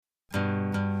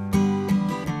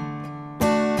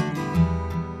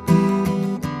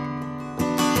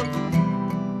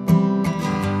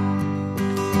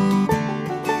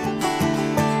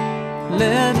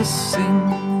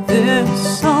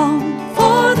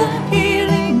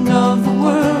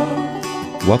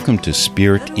Welcome to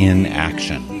Spirit in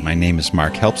Action. My name is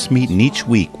Mark Helpsmeet, and each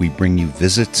week we bring you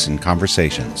visits and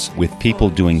conversations with people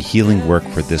doing healing work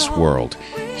for this world,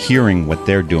 hearing what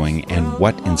they're doing and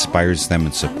what inspires them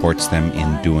and supports them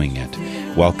in doing it.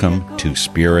 Welcome to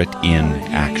Spirit in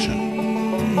Action.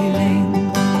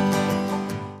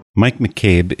 Mike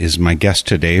McCabe is my guest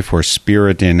today for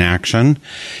Spirit in Action.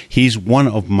 He's one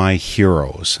of my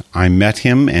heroes. I met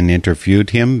him and interviewed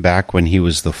him back when he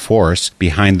was the force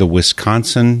behind the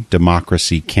Wisconsin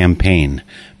Democracy Campaign,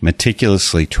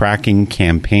 meticulously tracking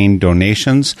campaign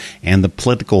donations and the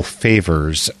political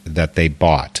favors that they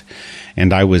bought.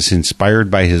 And I was inspired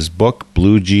by his book,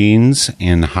 Blue Jeans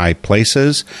in High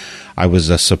Places. I was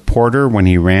a supporter when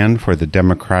he ran for the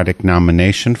Democratic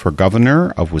nomination for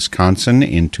governor of Wisconsin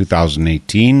in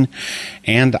 2018,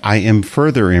 and I am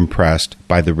further impressed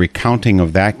by the recounting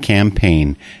of that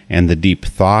campaign and the deep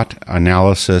thought,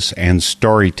 analysis, and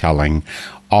storytelling,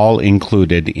 all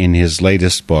included in his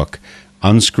latest book,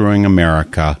 Unscrewing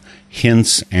America,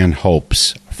 Hints and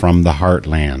Hopes from the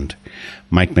Heartland.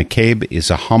 Mike McCabe is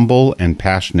a humble and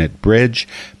passionate bridge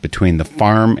between the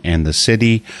farm and the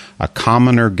city, a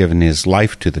commoner given his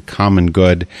life to the common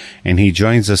good, and he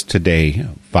joins us today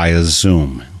via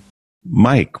Zoom.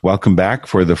 Mike, welcome back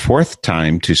for the fourth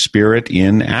time to Spirit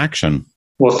in Action.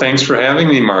 Well, thanks for having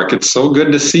me, Mark. It's so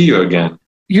good to see you again.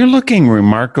 You're looking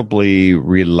remarkably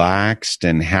relaxed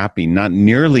and happy, not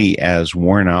nearly as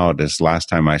worn out as last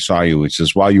time I saw you, which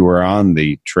is while you were on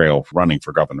the trail running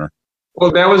for governor.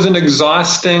 Well, that was an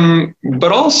exhausting,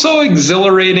 but also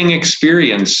exhilarating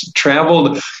experience.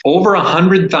 Traveled over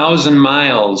 100,000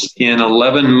 miles in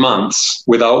 11 months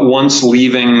without once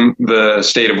leaving the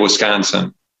state of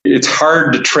Wisconsin. It's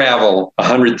hard to travel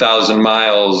 100,000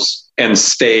 miles and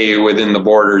stay within the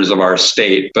borders of our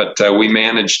state, but we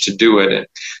managed to do it.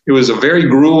 It was a very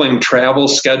grueling travel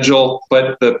schedule,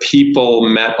 but the people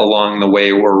met along the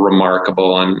way were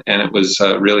remarkable, and it was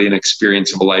really an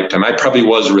experience of a lifetime. I probably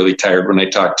was really tired when I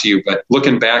talked to you, but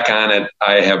looking back on it,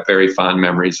 I have very fond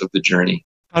memories of the journey.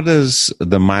 How does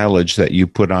the mileage that you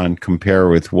put on compare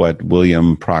with what Bill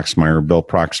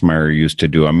Proxmire used to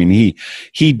do? I mean,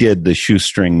 he did the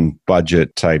shoestring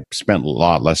budget type, spent a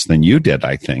lot less than you did,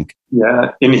 I think.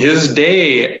 Yeah. In his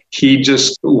day, he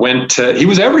was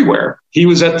everywhere. He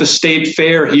was at the state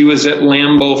fair. He was at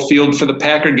Lambeau Field for the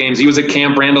Packard games. He was at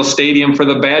Camp Randall Stadium for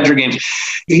the Badger games.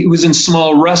 He was in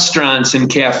small restaurants and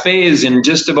cafes in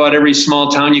just about every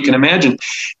small town you can imagine.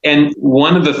 And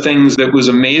one of the things that was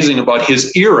amazing about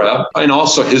his era and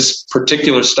also his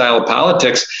particular style of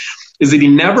politics is that he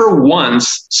never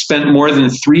once spent more than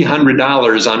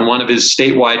 $300 on one of his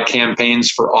statewide campaigns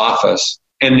for office.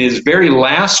 And his very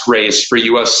last race for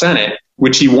U.S. Senate,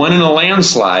 which he won in a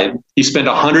landslide, he spent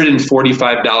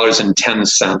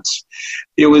 $145.10.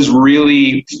 It was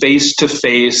really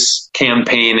face-to-face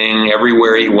campaigning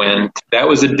everywhere he went. That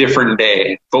was a different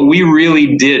day. But we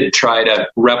really did try to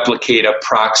replicate a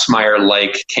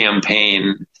Proxmire-like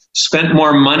campaign. Spent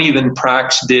more money than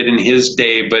Prox did in his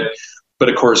day, but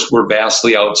of course we're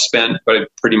vastly outspent by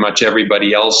pretty much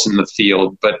everybody else in the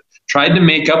field. But tried to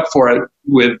make up for it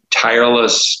with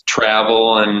tireless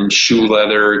travel and shoe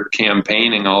leather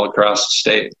campaigning all across the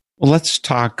state. Well, let's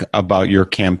talk about your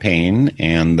campaign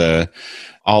and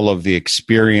all of the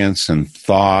experience and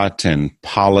thought and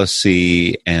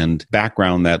policy and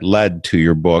background that led to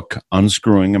your book,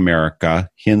 Unscrewing America,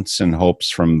 Hints and Hopes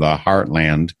from the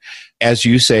Heartland. As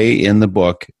you say in the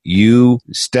book, you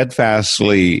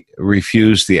steadfastly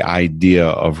refused the idea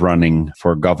of running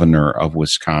for governor of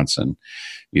Wisconsin.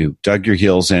 You dug your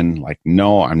heels in, like,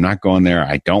 no, I'm not going there.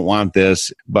 I don't want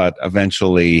this. But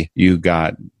eventually you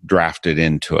got drafted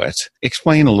into it.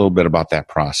 Explain a little bit about that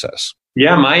process.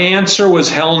 Yeah, my answer was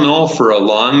hell no for a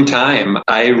long time.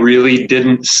 I really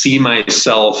didn't see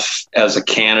myself as a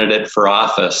candidate for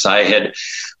office. I had,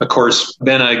 of course,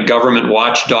 been a government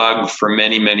watchdog for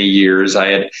many, many years. I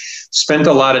had spent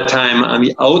a lot of time on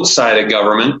the outside of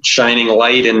government, shining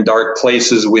light in dark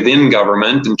places within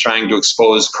government and trying to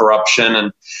expose corruption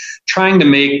and trying to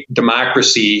make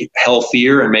democracy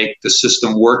healthier and make the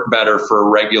system work better for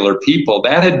regular people.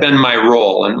 That had been my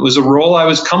role, and it was a role I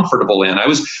was comfortable in. I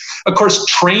was, of course,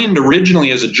 trained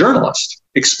originally as a journalist,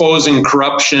 exposing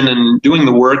corruption and doing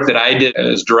the work that I did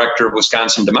as director of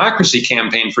Wisconsin Democracy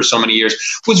Campaign for so many years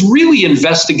was really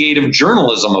investigative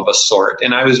journalism of a sort,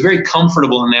 and I was very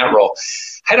comfortable in that role.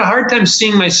 I had a hard time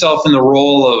seeing myself in the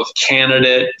role of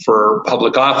candidate for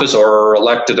public office or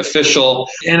elected official,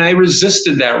 and I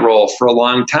resisted that role for a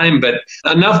long time. But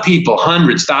enough people,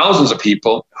 hundreds, thousands of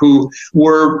people who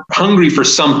were hungry for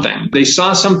something. They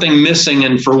saw something missing,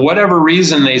 and for whatever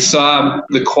reason, they saw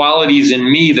the qualities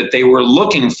in me that they were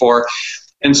looking for.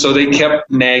 And so they kept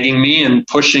nagging me and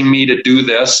pushing me to do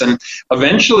this. And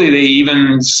eventually they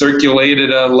even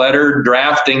circulated a letter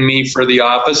drafting me for the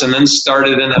office and then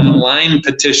started an online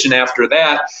petition after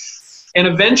that. And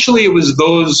eventually it was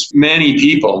those many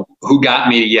people who got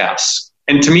me to yes.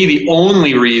 And to me, the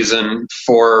only reason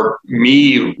for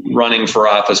me running for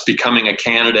office, becoming a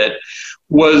candidate,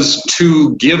 was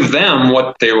to give them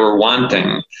what they were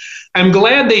wanting. I'm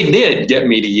glad they did get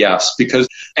me to yes, because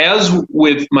as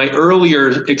with my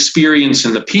earlier experience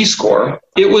in the Peace Corps,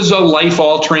 it was a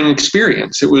life-altering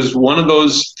experience. It was one of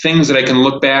those things that I can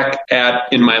look back at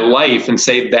in my life and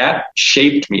say that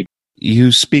shaped me.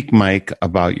 You speak, Mike,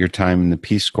 about your time in the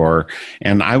Peace Corps,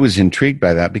 and I was intrigued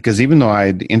by that because even though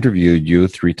I'd interviewed you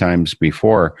 3 times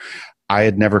before, I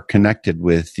had never connected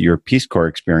with your Peace Corps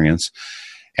experience.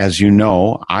 As you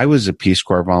know, I was a Peace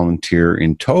Corps volunteer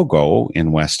in Togo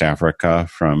in West Africa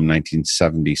from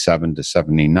 1977 to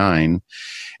 79.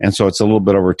 And so it's a little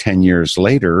bit over 10 years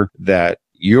later that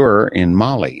you're in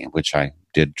Mali, which I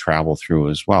did travel through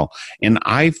as well. And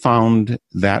I found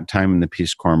that time in the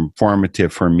Peace Corps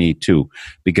formative for me too,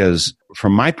 because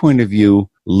from my point of view,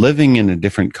 living in a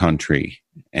different country,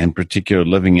 and particularly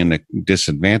living in a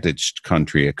disadvantaged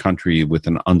country, a country with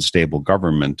an unstable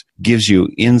government, gives you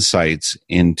insights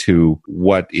into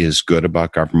what is good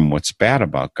about government, what's bad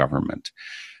about government.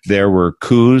 There were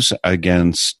coups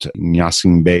against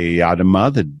Gnassingbé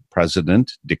Eyadema, the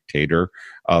president, dictator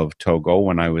of Togo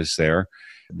when I was there.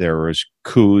 There was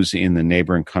coups in the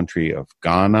neighboring country of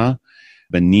Ghana.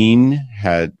 Benin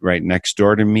had, right next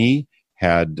door to me,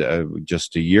 had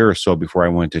just a year or so before I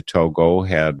went to Togo,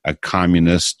 had a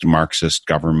communist Marxist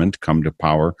government come to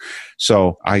power.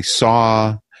 So I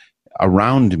saw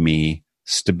around me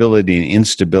stability and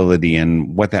instability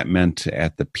and what that meant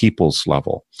at the people's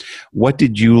level. What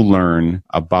did you learn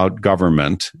about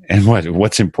government and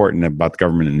what's important about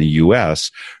government in the U.S.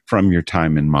 from your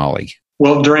time in Mali?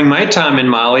 Well, during my time in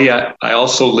Mali, I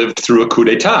also lived through a coup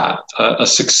d'etat, a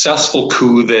successful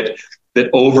coup that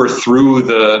overthrew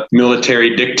the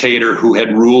military dictator who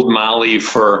had ruled Mali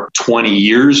for 20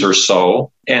 years or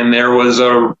so. And there was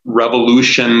a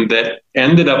revolution that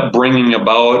ended up bringing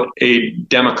about a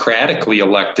democratically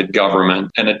elected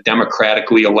government and a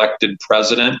democratically elected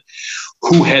president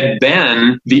who had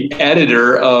been the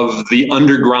editor of the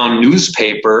underground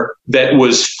newspaper that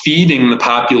was feeding the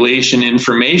population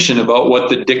information about what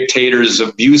the dictator's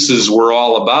abuses were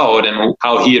all about and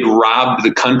how he had robbed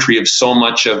the country of so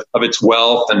much of its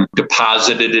wealth and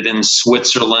deposited it in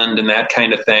Switzerland and that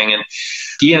kind of thing. And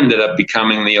he ended up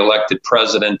becoming the elected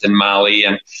president in Mali.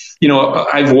 And, you know,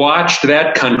 I've watched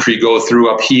that country go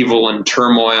through upheaval and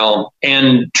turmoil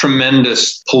and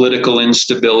tremendous political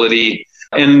instability,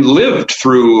 and lived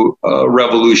through a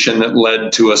revolution that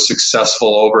led to a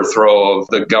successful overthrow of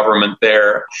the government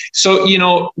there. So, you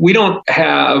know, we don't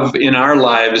have in our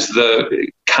lives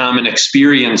the common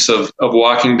experience of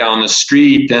walking down the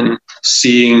street and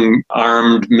seeing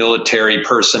armed military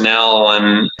personnel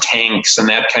and tanks and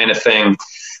that kind of thing,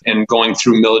 and going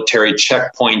through military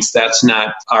checkpoints. That's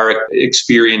not our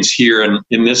experience here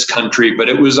in this country, but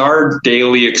it was our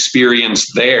daily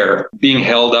experience there, being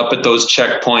held up at those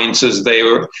checkpoints as they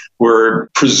were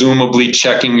presumably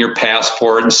checking your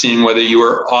passport and seeing whether you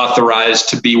were authorized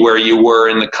to be where you were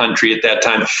in the country at that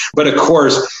time. But of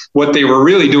course, what they were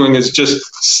really doing is just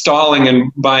stalling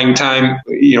and buying time,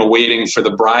 you know, waiting for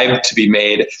the bribe to be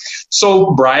made.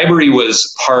 So bribery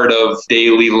was part of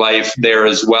daily life there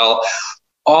as well.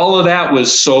 All of that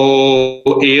was so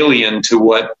alien to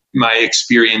what my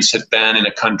experience had been in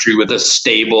a country with a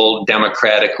stable,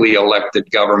 democratically elected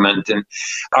government. And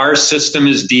our system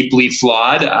is deeply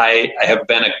flawed. I have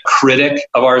been a critic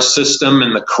of our system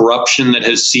and the corruption that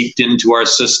has seeped into our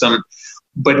system.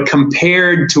 But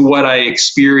compared to what I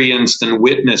experienced and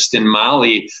witnessed in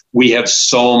Mali, we have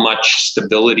so much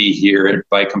stability here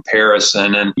by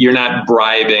comparison. And you're not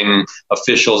bribing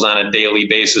officials on a daily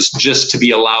basis just to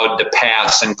be allowed to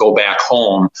pass and go back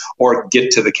home or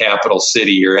get to the capital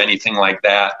city or anything like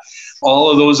that.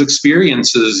 All of those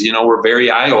experiences, you know, were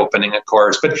very eye-opening, of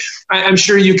course. But I'm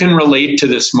sure you can relate to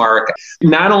this, Mark.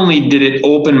 Not only did it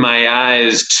open my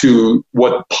eyes to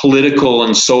what political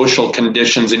and social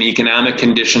conditions and economic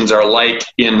conditions are like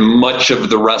in much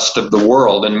of the rest of the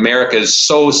world. And America is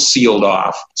so sealed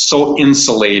off, so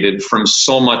insulated from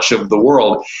so much of the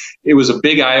world. It was a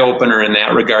big eye-opener in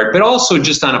that regard, but also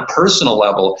just on a personal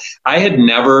level. I had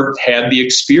never had the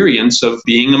experience of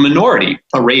being a minority,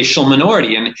 a racial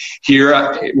minority. And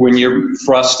here, when you're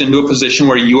thrust into a position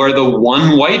where you are the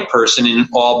one white person in an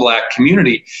all-black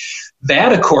community,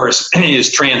 That, of course,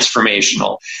 is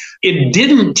transformational. It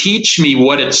didn't teach me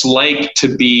what it's like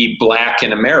to be Black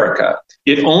in America.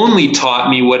 It only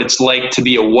taught me what it's like to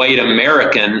be a white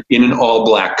American in an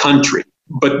all-Black country.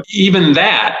 But even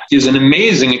that is an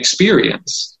amazing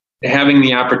experience, having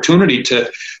the opportunity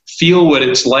to feel what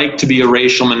it's like to be a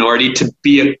racial minority, to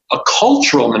be a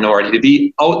cultural minority, to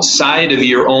be outside of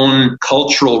your own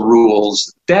cultural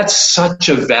rules. That's such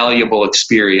a valuable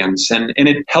experience. And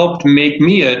it helped make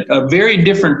me a very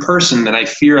different person than I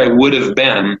fear I would have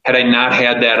been had I not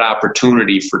had that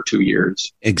opportunity for 2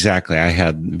 years. Exactly. I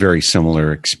had very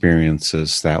similar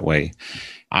experiences that way.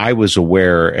 I was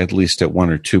aware, at least at one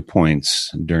or 2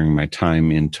 points during my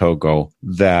time in Togo,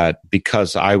 that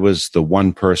because I was the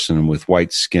one person with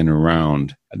white skin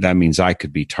around, that means I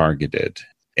could be targeted.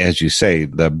 As you say,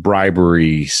 the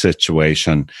bribery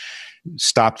situation,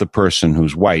 stop the person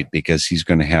who's white because he's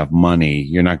going to have money.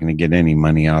 You're not going to get any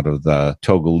money out of the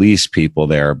Togolese people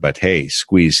there, but hey,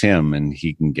 squeeze him and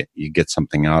you get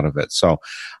something out of it. So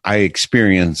I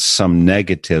experienced some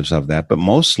negatives of that, but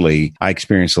mostly I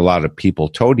experienced a lot of people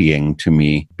toadying to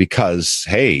me because,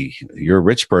 hey, you're a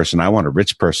rich person. I want a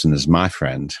rich person as my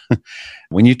friend.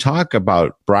 When you talk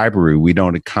about bribery, we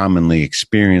don't commonly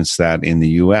experience that in the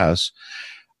U.S.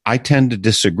 I tend to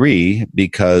disagree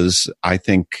because I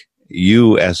think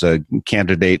you as a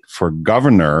candidate for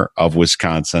governor of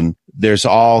Wisconsin, there's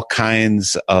all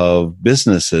kinds of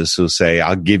businesses who say,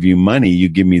 I'll give you money, you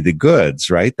give me the goods,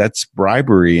 right? That's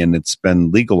bribery, and it's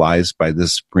been legalized by the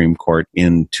Supreme Court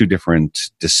in 2 different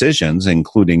decisions,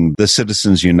 including the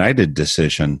Citizens United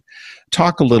decision.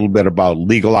 Talk a little bit about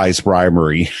legalized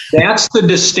bribery. That's the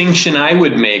distinction I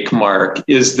would make, Mark,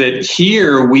 is that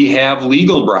here we have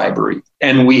legal bribery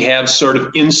and we have sort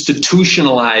of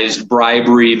institutionalized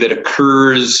bribery that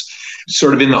occurs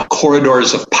sort of in the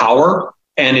corridors of power,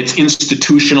 and it's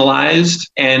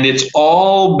institutionalized and it's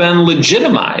all been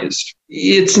legitimized.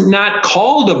 It's not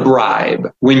called a bribe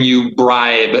when you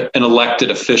bribe an elected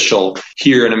official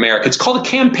here in America. It's called a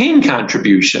campaign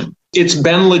contribution. It's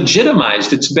been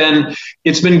legitimized. It's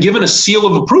been given a seal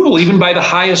of approval, even by the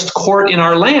highest court in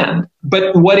our land.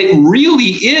 But what it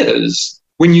really is,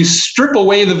 when you strip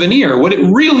away the veneer, what it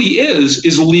really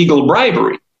is legal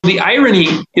bribery. The irony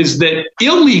is that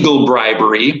illegal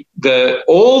bribery, the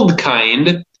old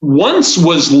kind, once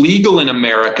was legal in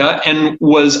America and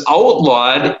was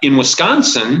outlawed in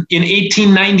Wisconsin in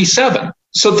 1897.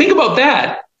 So think about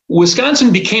that.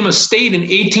 Wisconsin became a state in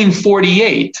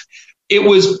 1848. It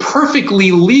was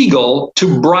perfectly legal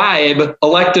to bribe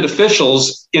elected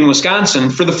officials in Wisconsin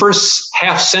for the first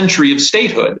half century of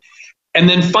statehood. And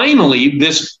then finally,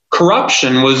 this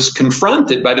corruption was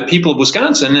confronted by the people of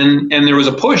Wisconsin, and there was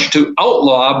a push to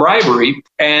outlaw bribery.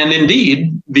 And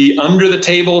indeed, the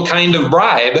under-the-table kind of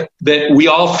bribe that we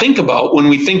all think about when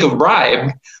we think of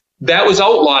bribe, that was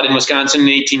outlawed in Wisconsin in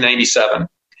 1897.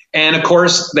 And of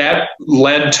course, that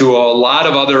led to a lot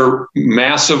of other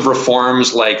massive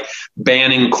reforms like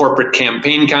banning corporate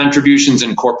campaign contributions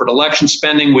and corporate election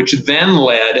spending, which then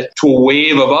led to a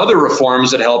wave of other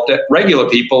reforms that helped regular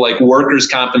people, like workers'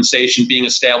 compensation being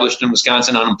established in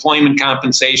Wisconsin, unemployment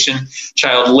compensation,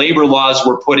 child labor laws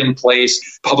were put in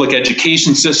place, public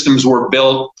education systems were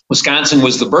built. Wisconsin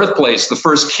was the birthplace. The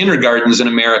first kindergartens in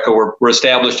America were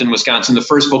established in Wisconsin. The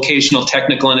first vocational,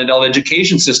 technical, and adult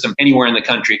education system anywhere in the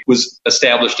country was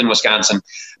established in Wisconsin.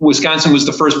 Wisconsin was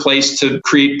the first place to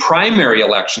create primary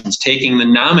elections, taking the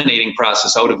nominating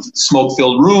process out of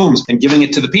smoke-filled rooms and giving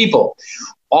it to the people.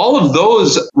 All of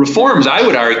those reforms, I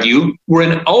would argue, were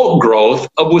an outgrowth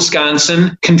of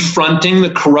Wisconsin confronting the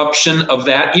corruption of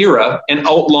that era and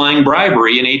outlawing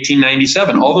bribery in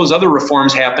 1897. All those other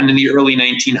reforms happened in the early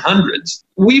 1900s.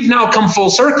 We've now come full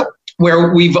circle,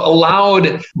 where we've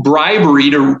allowed bribery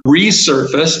to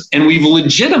resurface and we've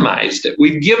legitimized it.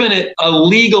 We've given it a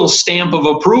legal stamp of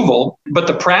approval, but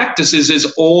the practice is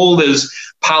as old as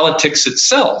politics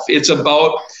itself. It's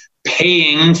about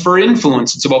paying for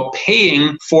influence. It's about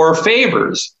paying for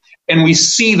favors. And we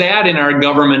see that in our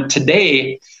government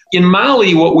today. In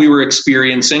Mali, what we were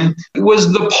experiencing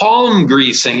was the palm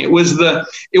greasing. It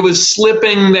was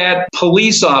slipping that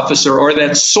police officer or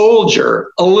that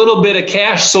soldier a little bit of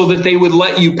cash so that they would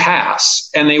let you pass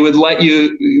and they would let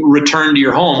you return to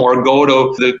your home or go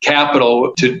to the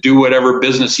capital to do whatever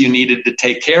business you needed to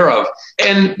take care of.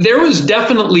 And there was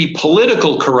definitely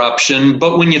political corruption,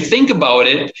 but when you think about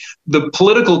it, the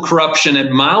political corruption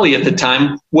at Mali at the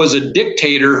time was a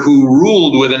dictator who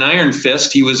ruled with an iron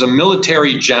fist. He was a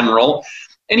military general,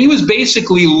 and he was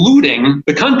basically looting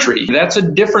the country. That's a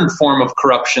different form of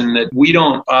corruption that we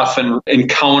don't often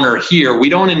encounter here. We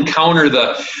don't encounter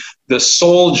the the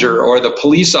soldier or the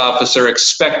police officer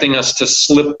expecting us to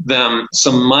slip them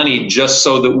some money just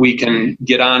so that we can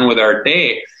get on with our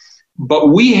day. But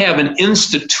we have an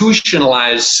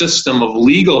institutionalized system of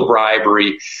legal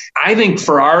bribery. I think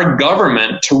for our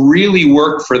government to really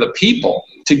work for the people,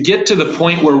 to get to the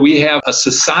point where we have a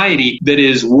society that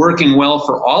is working well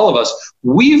for all of us,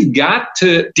 we've got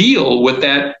to deal with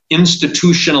that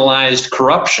institutionalized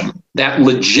corruption, that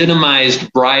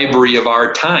legitimized bribery of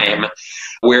our time,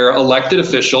 where elected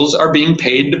officials are being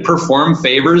paid to perform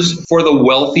favors for the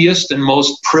wealthiest and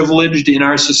most privileged in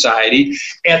our society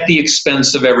at the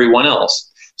expense of everyone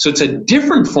else. So it's a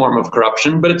different form of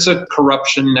corruption, but it's a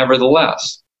corruption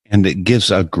nevertheless. And it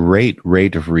gives a great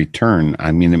rate of return.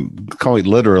 I mean, quite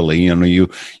literally, you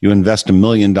invest $1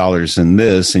 million in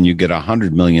this and you get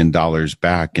 $100 million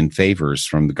back in favors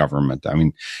from the government. I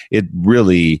mean, it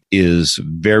really is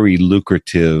very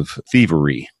lucrative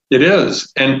thievery. It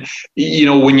is. And,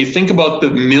 when you think about the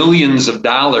millions of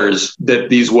dollars that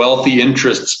these wealthy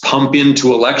interests pump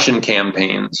into election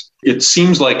campaigns, it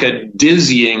seems like a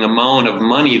dizzying amount of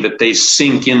money that they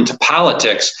sink into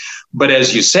politics. But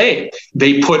as you say,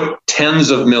 they put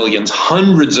tens of millions,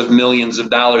 hundreds of millions of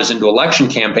dollars into election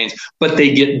campaigns, but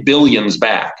they get billions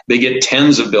back. They get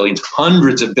tens of billions,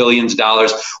 hundreds of billions of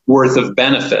dollars worth of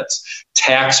benefits,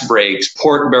 tax breaks,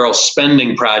 pork barrel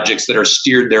spending projects that are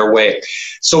steered their way.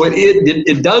 So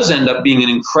it does end up being an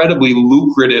incredibly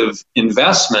lucrative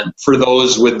investment for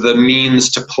those with the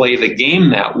means to play the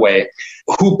game that way.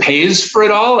 Who pays for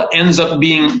it all ends up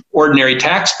being ordinary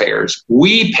taxpayers.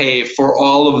 We pay for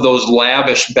all of those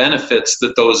lavish benefits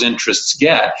that those interests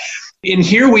get. And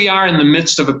here we are in the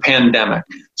midst of a pandemic.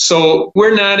 So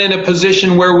we're not in a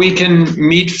position where we can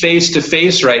meet face to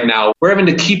face right now. We're having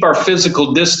to keep our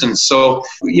physical distance. So,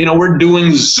 we're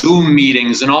doing Zoom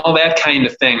meetings and all that kind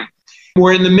of thing.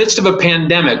 We're in the midst of a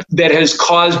pandemic that has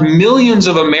caused millions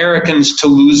of Americans to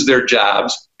lose their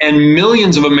jobs, and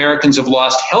millions of Americans have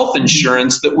lost health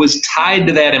insurance that was tied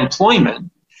to that employment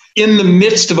in the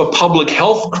midst of a public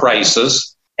health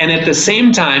crisis. And at the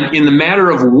same time, in the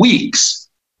matter of weeks,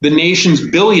 the nation's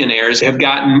billionaires have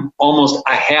gotten almost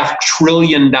 $500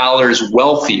 billion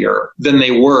wealthier than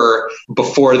they were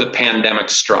before the pandemic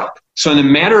struck. So in a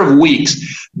matter of weeks,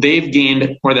 they've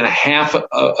gained more than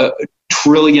 $500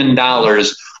 billion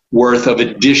worth of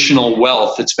additional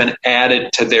wealth that's been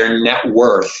added to their net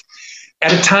worth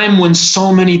at a time when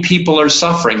so many people are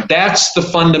suffering. That's the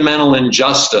fundamental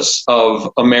injustice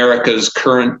of America's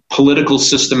current political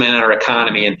system and our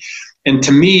economy. And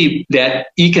to me, that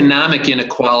economic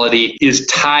inequality is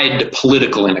tied to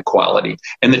political inequality,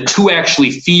 and the two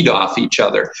actually feed off each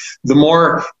other. The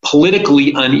more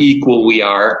politically unequal we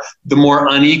are, the more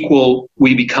unequal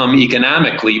we become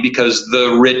economically, because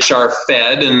the rich are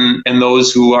fed and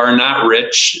those who are not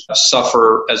rich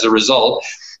suffer as a result.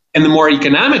 And the more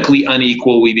economically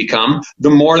unequal we become, the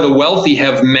more the wealthy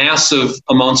have massive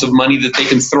amounts of money that they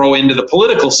can throw into the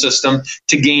political system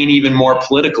to gain even more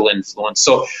political influence.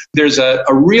 So there's a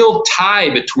real tie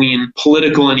between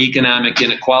political and economic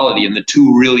inequality, and the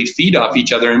two really feed off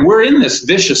each other. And we're in this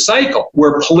vicious cycle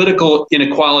where political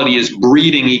inequality is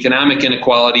breeding economic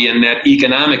inequality, and that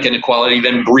economic inequality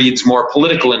then breeds more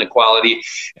political inequality.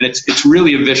 And it's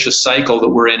really a vicious cycle that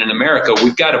we're in America.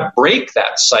 We've got to break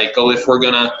that cycle if we're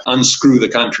going to unscrew the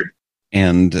country.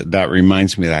 And that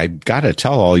reminds me that I've got to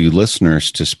tell all you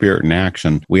listeners to Spirit in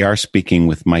Action, we are speaking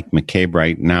with Mike McCabe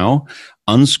right now.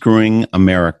 Unscrewing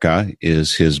America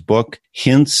is his book,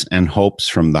 Hints and Hopes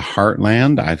from the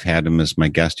Heartland. I've had him as my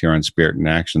guest here on Spirit in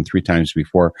Action 3 times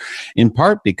before, in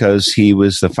part because he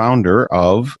was the founder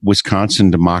of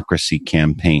Wisconsin Democracy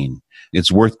Campaign.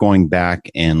 It's worth going back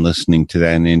and listening to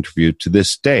that interview to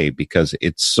this day, because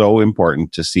it's so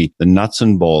important to see the nuts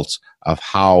and bolts of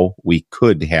how we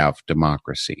could have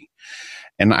democracy.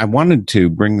 And I wanted to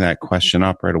bring that question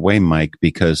up right away, Mike,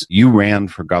 because you ran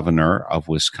for governor of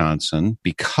Wisconsin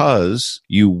because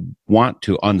you want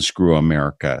to unscrew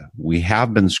America. We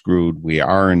have been screwed. We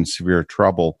are in severe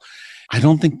trouble. I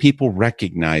don't think people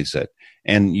recognize it.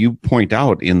 And you point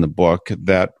out in the book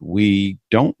that we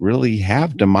don't really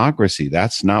have democracy.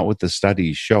 That's not what the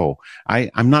studies show.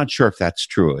 I'm not sure if that's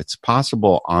true. It's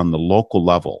possible on the local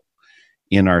level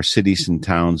in our cities and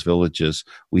towns, villages,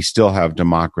 we still have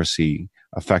democracy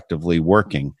effectively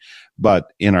working.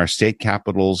 But in our state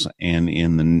capitals and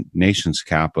in the nation's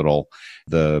capital,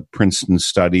 the Princeton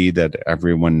study that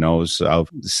everyone knows of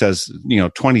says,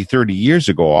 20, 30 years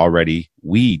ago already,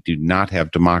 we do not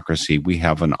have democracy. We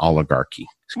have an oligarchy.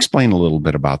 Explain a little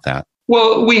bit about that.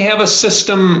 Well, we have a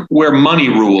system where money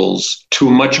rules to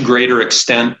a much greater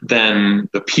extent than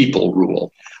the people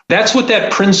rule. That's what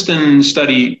that Princeton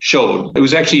study showed. It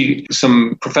was actually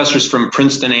some professors from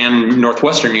Princeton and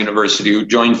Northwestern University who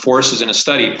joined forces in a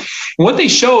study. And what they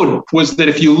showed was that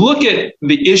if you look at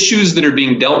the issues that are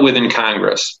being dealt with in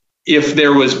Congress, if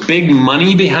there was big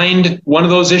money behind one of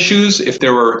those issues, if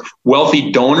there were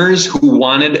wealthy donors who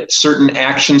wanted certain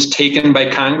actions taken by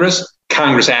Congress,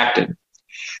 Congress acted.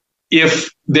 If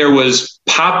there was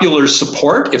popular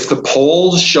support, if the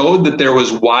polls showed that there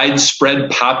was widespread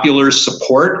popular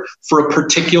support for a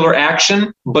particular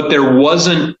action, but there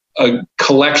wasn't a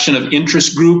collection of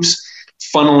interest groups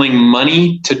funneling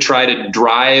money to try to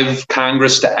drive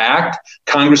Congress to act,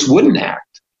 Congress wouldn't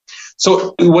act.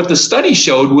 So what the study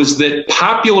showed was that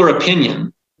popular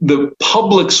opinion, the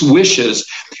public's wishes,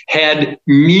 had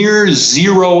near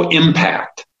zero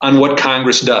impact on what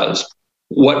Congress does.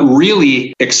 What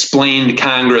really explained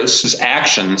Congress's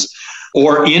actions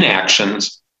or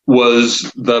inactions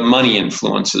was the money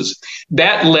influences.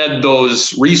 That led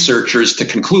those researchers to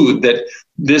conclude that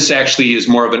this actually is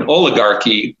more of an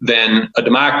oligarchy than a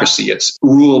democracy. It's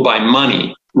rule by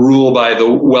money, rule by the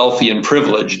wealthy and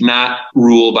privileged, not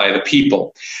rule by the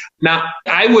people. Now,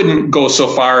 I wouldn't go so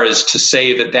far as to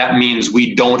say that that means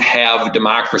we don't have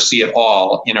democracy at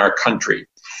all in our country.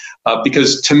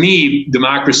 Because to me,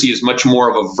 democracy is much more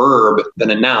of a verb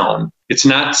than a noun. It's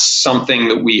not something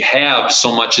that we have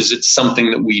so much as it's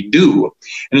something that we do.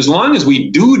 And as long as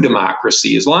we do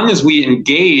democracy, as long as we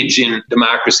engage in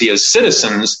democracy as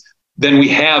citizens, then we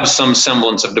have some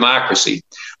semblance of democracy.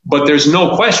 But there's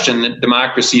no question that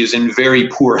democracy is in very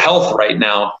poor health right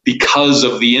now because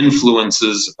of the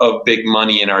influences of big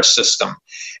money in our system.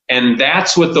 And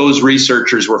that's what those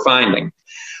researchers were finding.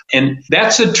 And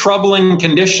that's a troubling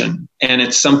condition. And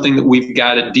it's something that we've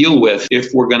got to deal with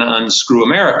if we're going to unscrew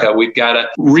America. We've got to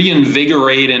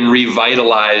reinvigorate and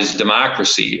revitalize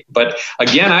democracy. But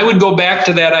again, I would go back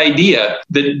to that idea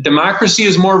that democracy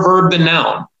is more verb than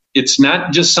noun. It's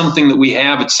not just something that we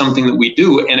have, it's something that we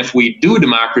do. And if we do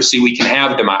democracy, we can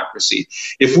have democracy.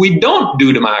 If we don't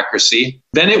do democracy,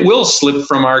 then it will slip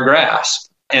from our grasp.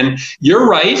 And you're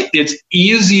right, it's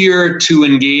easier to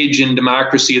engage in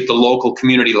democracy at the local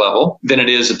community level than it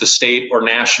is at the state or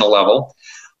national level.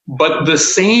 But the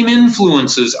same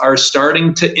influences are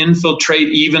starting to infiltrate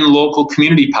even local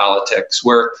community politics,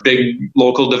 where big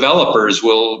local developers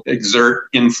will exert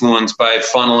influence by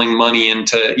funneling money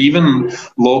into even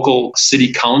local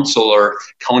city council or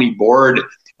county board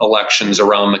elections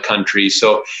around the country.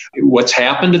 So what's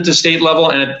happened at the state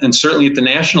level and certainly at the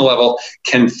national level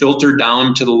can filter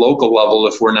down to the local level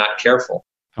if we're not careful.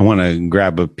 I want to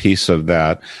grab a piece of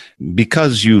that.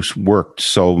 Because you worked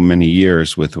so many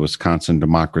years with the Wisconsin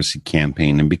Democracy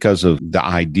Campaign, and because of the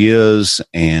ideas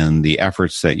and the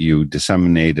efforts that you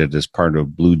disseminated as part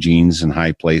of Blue Jeans in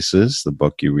High Places, the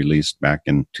book you released back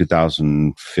in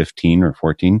 2015 or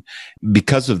 14,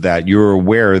 because of that, you're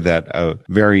aware that a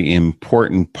very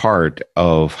important part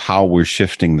of how we're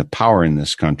shifting the power in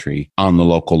this country on the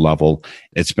local level,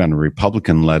 it's been a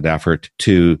Republican-led effort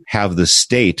to have the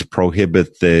state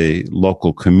prohibit the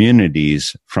local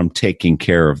communities from taking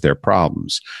care of their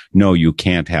problems. No, you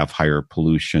can't have higher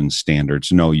pollution standards.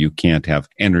 No, you can't have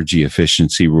energy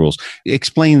efficiency rules.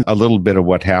 Explain a little bit of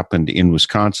what happened in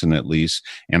Wisconsin, at least,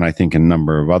 and I think a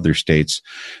number of other states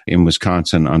in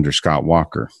Wisconsin under Scott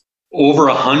Walker. Over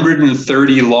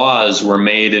 130 laws were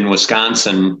made in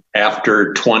Wisconsin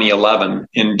after 2011,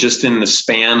 in the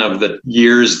span of the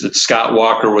years that Scott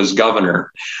Walker was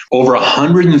governor. Over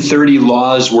 130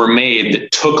 laws were made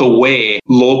that took away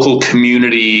local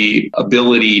community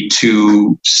ability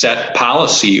to set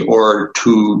policy or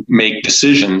to make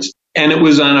decisions. And it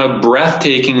was on a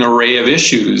breathtaking array of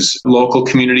issues. Local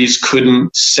communities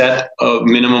couldn't set a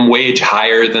minimum wage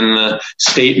higher than the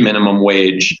state minimum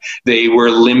wage. They were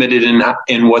limited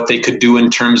in what they could do in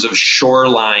terms of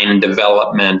shoreline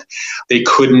development. They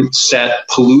couldn't set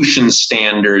pollution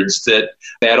standards that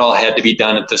all had to be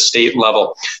done at the state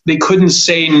level. They couldn't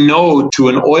say no to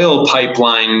an oil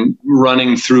pipeline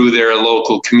running through their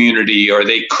local community, or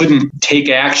they couldn't take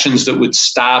actions that would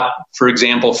stop, for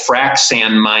example, frac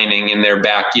sand mining in their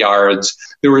backyards.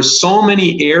 There were so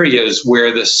many areas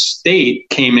where the state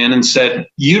came in and said,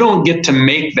 you don't get to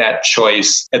make that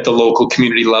choice at the local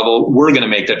community level. We're going to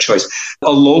make that choice. A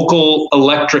local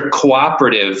electric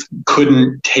cooperative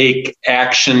couldn't take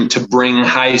action to bring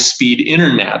high-speed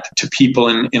internet to people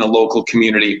in a local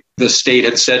community. The state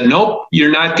had said, nope,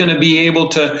 you're not going to be able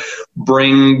to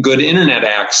bring good internet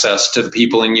access to the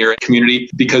people in your community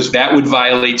because that would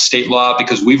violate state law,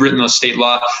 because we've written a state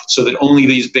law so that only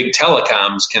these big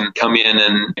telecoms can come in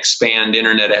and expand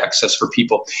internet access for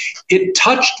people. It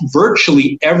touched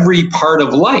virtually every part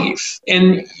of life.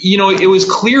 And, it was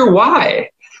clear why.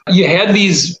 You had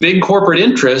these big corporate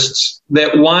interests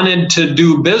that wanted to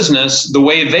do business the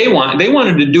way they want. They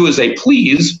wanted to do as they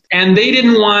please, and they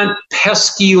didn't want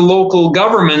pesky local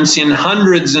governments in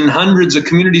hundreds and hundreds of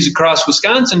communities across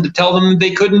Wisconsin to tell them they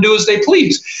couldn't do as they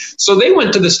please. So they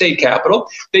went to the state capitol.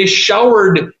 They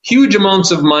showered huge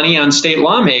amounts of money on state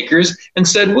lawmakers and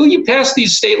said, will you pass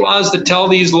these state laws that tell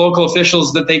these local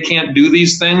officials that they can't do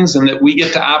these things and that we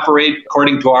get to operate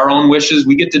according to our own wishes?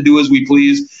 We get to do as we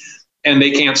please. And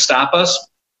they can't stop us.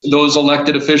 Those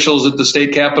elected officials at the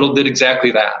state capitol did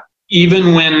exactly that.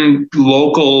 Even when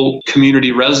local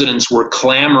community residents were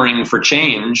clamoring for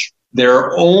change,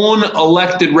 their own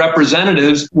elected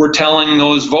representatives were telling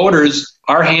those voters,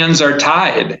 our hands are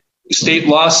tied. State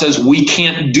law says we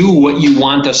can't do what you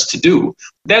want us to do.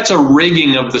 That's a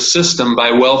rigging of the system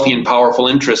by wealthy and powerful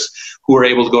interests who are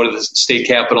able to go to the state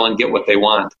capitol and get what they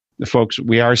want. Folks,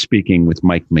 we are speaking with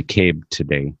Mike McCabe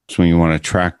today. So when you want to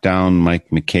track down Mike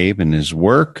McCabe and his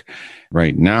work,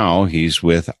 right now he's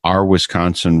with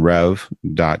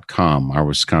ourwisconsinrev.com, Our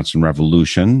Wisconsin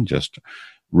Revolution, just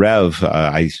Rev.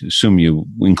 I assume you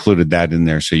included that in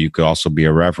there so you could also be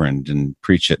a reverend and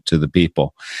preach it to the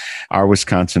people.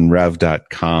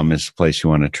 Ourwisconsinrev.com is the place you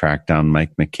want to track down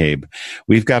Mike McCabe.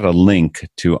 We've got a link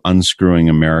to Unscrewing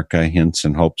America, Hints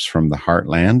and Hopes from the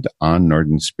Heartland on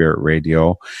Northern Spirit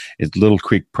Radio. Little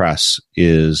Creek Press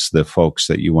is the folks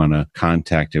that you want to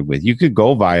contact it with. You could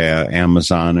go via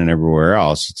Amazon and everywhere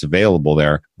else. It's available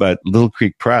there. But Little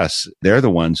Creek Press, they're the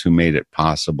ones who made it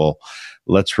possible.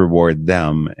 Let's reward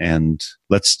them, and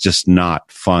let's just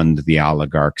not fund the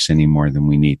oligarchs any more than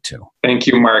we need to. Thank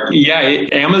you, Mark. Yeah,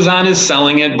 Amazon is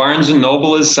selling it. Barnes &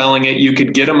 Noble is selling it. You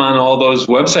could get them on all those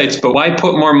websites, but why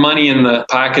put more money in the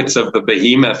pockets of the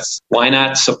behemoths? Why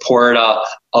not support a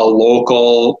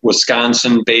local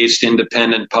Wisconsin-based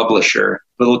independent publisher?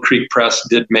 Little Creek Press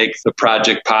did make the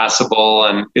project possible,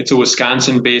 and it's a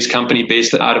Wisconsin-based company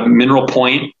based out of Mineral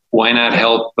Point. Why not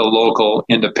help the local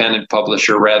independent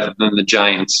publisher rather than the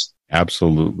giants?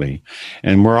 Absolutely.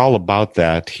 And we're all about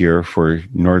that here for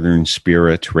Northern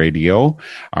Spirit Radio.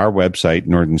 Our website,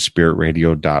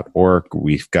 northernspiritradio.org.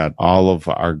 We've got all of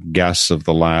our guests of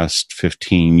the last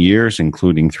 15 years,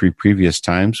 including 3 previous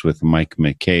times with Mike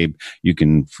McCabe. You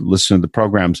can listen to the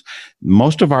programs.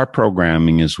 Most of our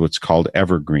programming is what's called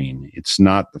evergreen. It's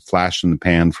not the flash in the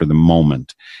pan for the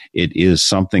moment. It is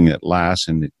something that lasts,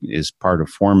 and it is part of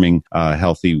forming a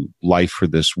healthy life for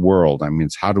this world. I mean,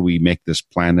 it's how do we make this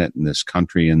planet and this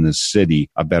country and this city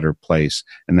a better place?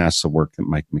 And that's the work that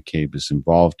Mike McCabe is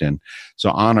involved in.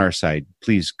 So on our site,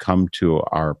 please come to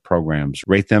our programs,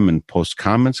 rate them and post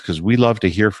comments, because we love to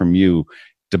hear from you.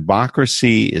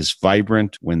 Democracy is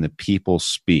vibrant when the people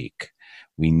speak.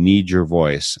 We need your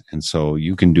voice. And so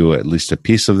you can do at least a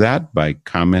piece of that by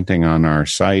commenting on our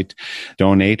site.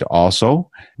 Donate also.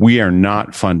 We are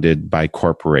not funded by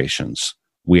corporations.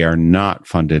 We are not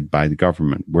funded by the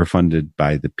government. We're funded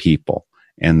by the people.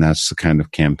 And that's the kind of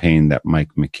campaign that Mike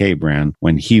McCabe ran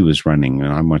when he was running.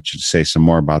 And I want you to say some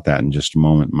more about that in just a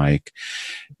moment, Mike.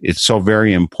 It's so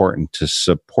very important to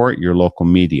support your local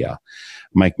media.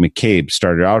 Mike McCabe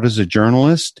started out as a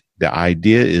journalist. The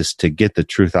idea is to get the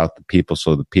truth out to people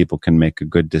so that people can make a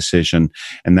good decision.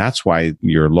 And that's why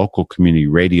your local community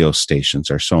radio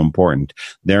stations are so important.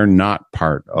 They're not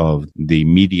part of the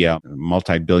media,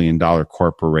 multi-billion-dollar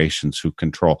corporations who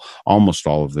control almost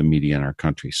all of the media in our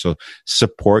country. So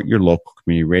support your local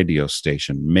community radio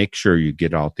station. Make sure you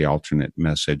get out the alternate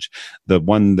message, the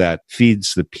one that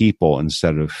feeds the people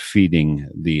instead of feeding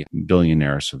the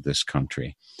billionaires of this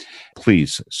country.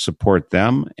 Please support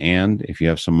them. And if you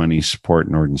have some money, support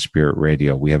Northern Spirit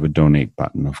Radio. We have a donate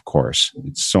button, of course.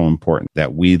 It's so important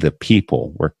that we, the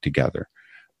people, work together.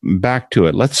 Back to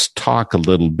it. Let's talk a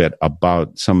little bit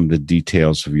about some of the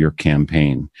details of your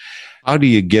campaign. How do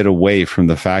you get away from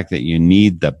the fact that you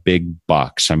need the big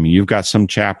bucks? I mean, you've got some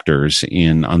chapters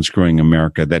in Unscrewing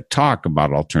America that talk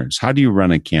about alternatives. How do you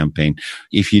run a campaign?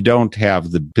 If you don't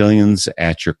have the billions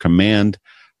at your command,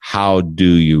 how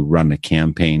do you run a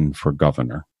campaign for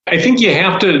governor? I think you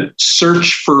have to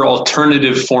search for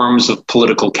alternative forms of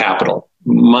political capital.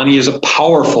 Money is a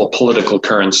powerful political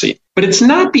currency, but it's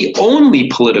not the only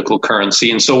political currency.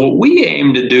 And so what we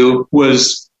aimed to do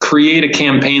was create a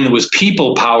campaign that was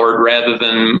people-powered rather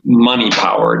than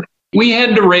money-powered. We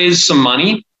had to raise some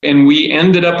money, and we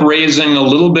ended up raising a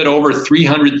little bit over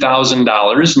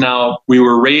 $300,000. Now, we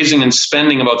were raising and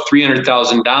spending about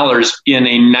 $300,000 in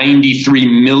a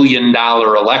 $93 million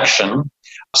election.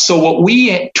 So what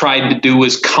we tried to do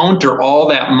was counter all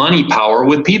that money power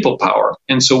with people power.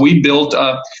 And so we built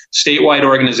a statewide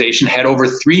organization, had over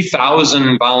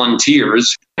 3,000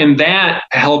 volunteers, and that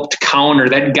helped counter,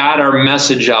 that got our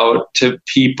message out to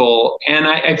people. And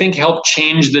I think helped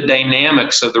change the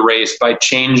dynamics of the race by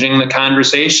changing the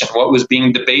conversation, what was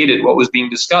being debated, what was being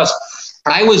discussed.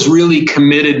 I was really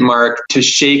committed, Mark, to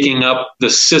shaking up the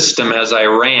system as I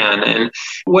ran. And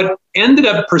what ended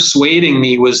up persuading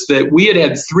me was that we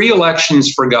had 3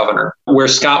 elections for governor where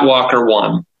Scott Walker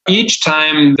won. Each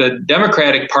time the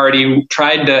Democratic Party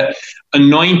tried to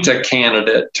anoint a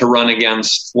candidate to run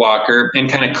against Walker and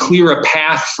kind of clear a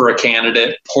path for a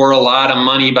candidate, pour a lot of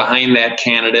money behind that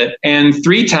candidate. And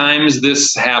 3 times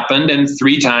this happened, and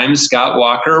 3 times Scott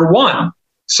Walker won.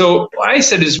 So what I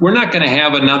said is we're not going to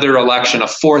have another election, a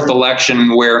 4th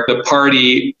election where the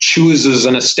party chooses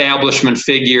an establishment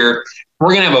figure.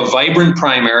 We're going to have a vibrant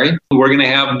primary. We're going to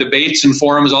have debates and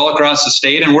forums all across the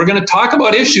state, and we're going to talk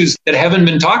about issues that haven't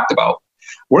been talked about.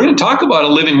 We're going to talk about a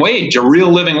living wage, a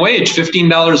real living wage,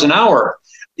 $15 an hour.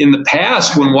 In the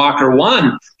past, when Walker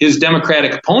won, his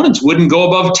Democratic opponents wouldn't go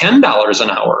above $10 an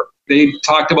hour. They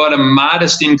talked about a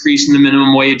modest increase in the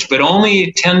minimum wage, but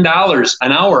only $10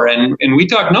 an hour. And we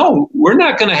talked, no, we're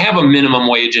not going to have a minimum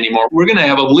wage anymore. We're going to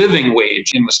have a living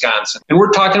wage in Wisconsin. And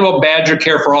we're talking about Badger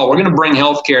Care for All. We're going to bring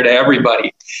health care to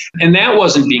everybody. And that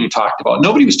wasn't being talked about.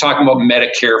 Nobody was talking about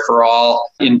Medicare for all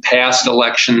in past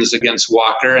elections against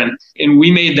Walker. And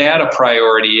we made that a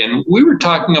priority. And we were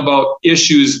talking about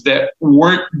issues that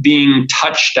weren't being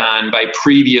touched on by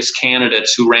previous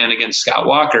candidates who ran against Scott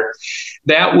Walker.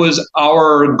 That was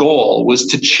our goal, was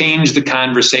to change the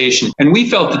conversation. And we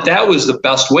felt that that was the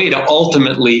best way to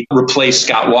ultimately replace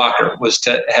Scott Walker, was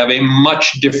to have a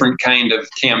much different kind of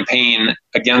campaign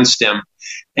against him.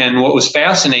 And what was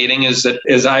fascinating is that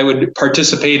as I would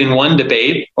participate in one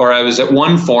debate, or I was at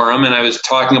one forum and I was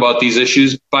talking about these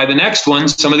issues, by the next one,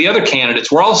 some of the other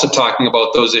candidates were also talking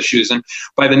about those issues. And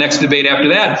by the next debate after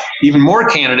that, even more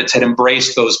candidates had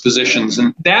embraced those positions.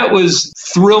 And that was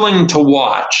thrilling to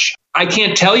watch. I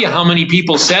can't tell you how many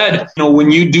people said,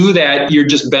 when you do that, you're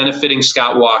just benefiting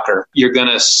Scott Walker. You're going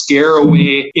to scare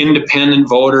away independent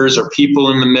voters or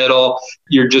people in the middle.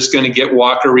 You're just going to get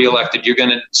Walker reelected. You're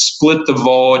going to split the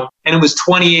vote. And it was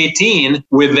 2018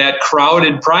 with that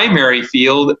crowded primary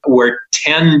field where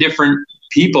 10 different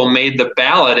people made the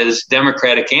ballot as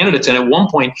Democratic candidates. And at one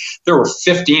point, there were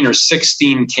 15 or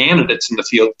 16 candidates in the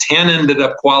field. 10 ended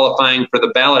up qualifying for the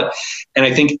ballot. And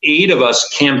I think 8 of us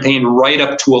campaigned right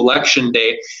up to Election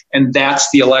Day. And that's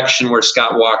the election where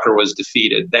Scott Walker was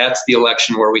defeated. That's the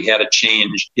election where we had a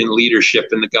change in leadership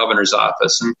in the governor's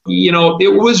office. And,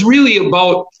 it was really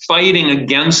about fighting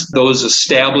against those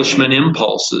establishment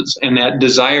impulses and that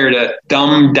desire to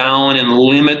dumb down and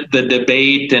limit the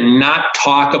debate and not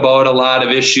talk about a lot of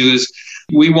issues.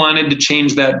 We wanted to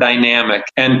change that dynamic.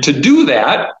 And to do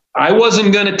that, I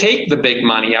wasn't going to take the big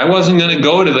money. I wasn't going to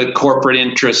go to the corporate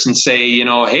interests and say,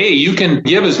 hey, you can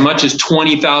give as much as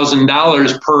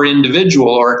 $20,000 per individual,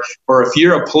 or if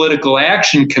you're a political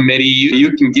action committee,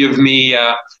 you can give me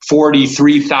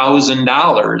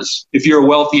 $43,000. If you're a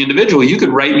wealthy individual, you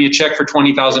could write me a check for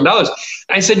 $20,000.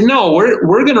 I said, no,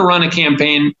 we're going to run a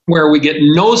campaign where we get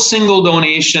no single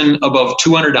donation above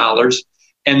 $200.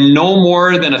 And no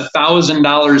more than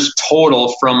 $1,000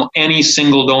 total from any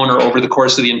single donor over the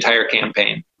course of the entire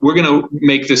campaign. We're going to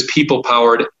make this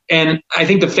people-powered. And I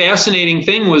think the fascinating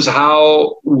thing was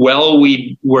how well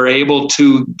we were able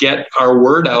to get our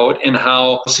word out and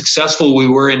how successful we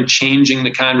were in changing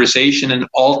the conversation and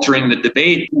altering the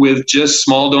debate with just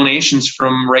small donations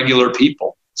from regular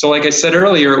people. So like I said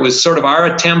earlier, it was sort of our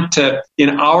attempt to,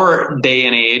 in our day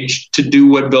and age, to do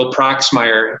what Bill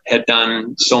Proxmire had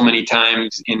done so many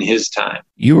times in his time.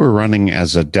 You were running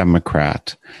as a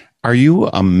Democrat. Are you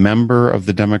a member of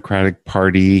the Democratic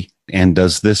Party, and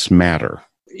does this matter?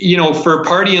 For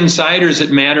party insiders, it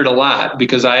mattered a lot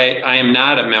because I am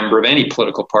not a member of any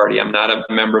political party. I'm not a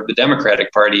member of the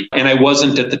Democratic Party, and I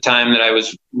wasn't at the time that I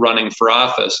was running for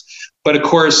office. But of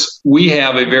course, we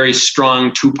have a very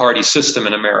strong two-party system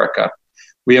in America.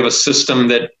 We have a system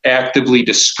that actively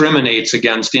discriminates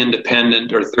against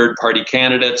independent or third-party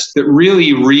candidates that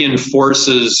really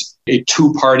reinforces a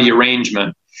two-party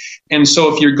arrangement. And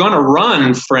so if you're going to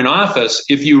run for an office,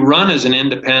 if you run as an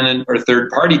independent or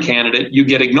third-party candidate, you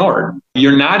get ignored.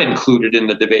 You're not included in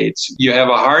the debates. You have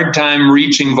a hard time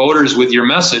reaching voters with your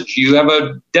message. You have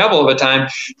a devil of a time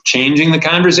changing the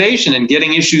conversation and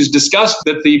getting issues discussed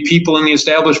that the people in the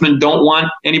establishment don't want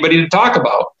anybody to talk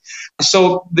about.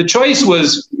 So the choice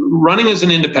was running as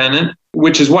an independent,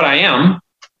 which is what I am,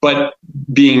 but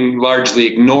being largely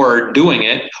ignored doing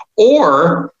it,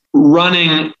 or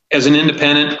running as an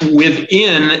independent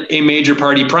within a major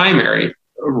party primary,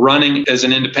 running as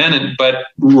an independent, but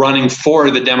running for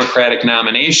the Democratic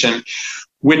nomination,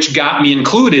 which got me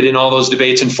included in all those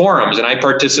debates and forums. And I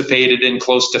participated in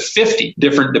close to 50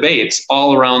 different debates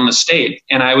all around the state.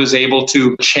 And I was able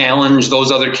to challenge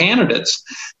those other candidates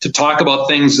to talk about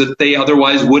things that they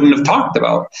otherwise wouldn't have talked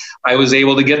about. I was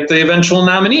able to get the eventual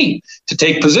nominee to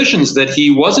take positions that he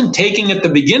wasn't taking at the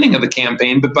beginning of the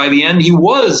campaign, but by the end he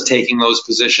was taking those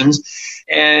positions.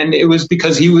 And it was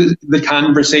because the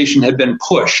conversation had been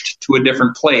pushed to a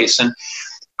different place. And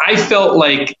I felt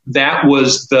like that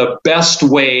was the best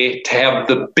way to have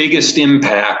the biggest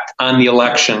impact on the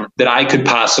election that I could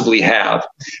possibly have.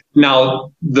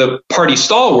 Now, the party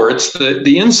stalwarts,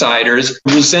 the insiders,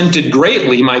 resented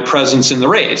greatly my presence in the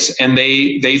race, and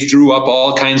they threw up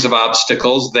all kinds of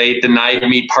obstacles. They denied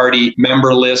me party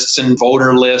member lists and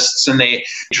voter lists, and they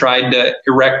tried to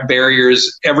erect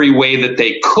barriers every way that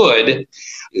they could.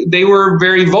 They were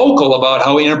very vocal about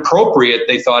how inappropriate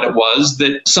they thought it was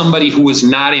that somebody who was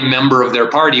not a member of their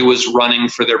party was running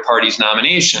for their party's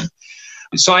nomination.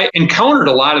 So I encountered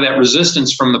a lot of that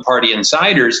resistance from the party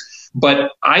insiders,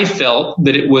 but I felt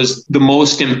that it was the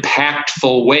most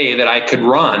impactful way that I could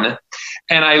run.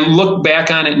 And I look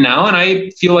back on it now and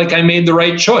I feel like I made the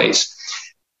right choice.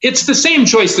 It's the same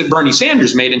choice that Bernie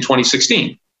Sanders made in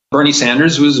 2016. Bernie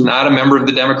Sanders was not a member of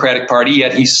the Democratic Party,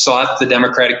 yet he sought the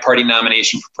Democratic Party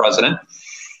nomination for president.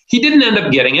 He didn't end up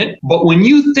getting it, but when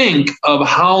you think of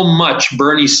how much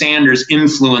Bernie Sanders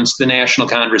influenced the national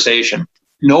conversation,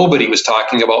 nobody was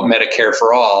talking about Medicare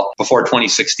for all before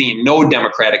 2016. No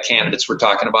Democratic candidates were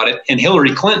talking about it. And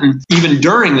Hillary Clinton, even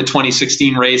during the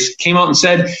 2016 race, came out and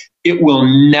said, it will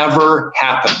never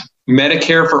happen.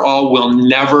 Medicare for all will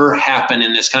never happen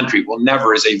in this country. Well,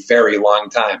 never is a very long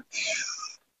time.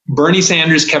 Bernie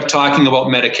Sanders kept talking about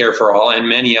Medicare for all and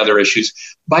many other issues.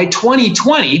 By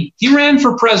 2020, he ran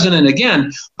for president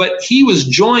again, but he was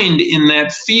joined in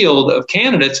that field of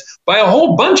candidates by a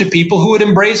whole bunch of people who had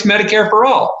embraced Medicare for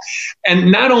all.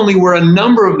 And not only were a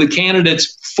number of the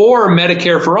candidates for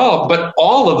Medicare for all, but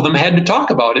all of them had to talk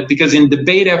about it because in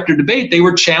debate after debate, they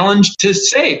were challenged to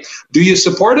say, do you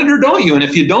support it or don't you? And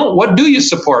if you don't, what do you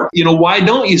support? Why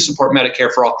don't you support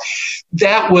Medicare for all?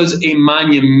 That was a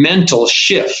monumental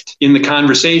shift in the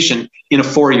conversation in a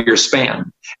 4-year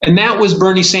span. And that was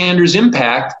Bernie Sanders'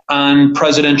 impact on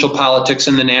presidential politics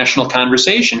and the national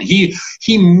conversation. He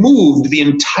moved the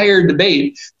entire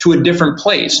debate to a different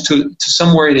place, to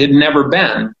somewhere it had never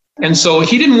been. And so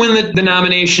he didn't win the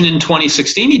nomination in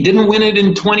 2016. He didn't win it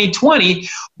in 2020,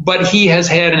 but he has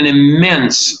had an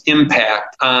immense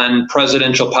impact on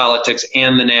presidential politics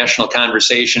and the national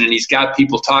conversation. And he's got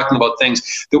people talking about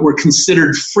things that were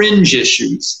considered fringe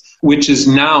issues, which is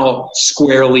now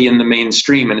squarely in the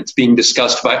mainstream, and it's being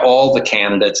discussed by all the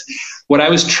candidates. What I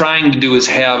was trying to do is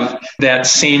have that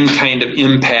same kind of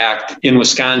impact in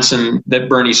Wisconsin that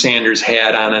Bernie Sanders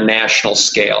had on a national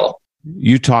scale.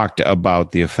 You talked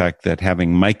about the effect that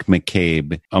having Mike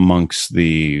McCabe amongst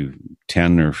the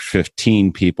 10 or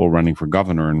 15 people running for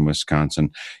governor in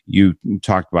Wisconsin, you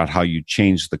talked about how you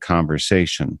changed the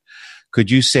conversation.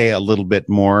 Could you say a little bit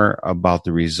more about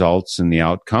the results and the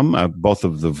outcome, both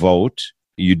of the vote?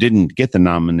 You didn't get the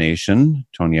nomination,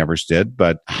 Tony Evers did,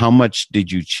 but how much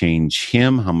did you change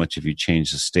him? How much have you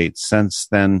changed the state since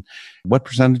then? What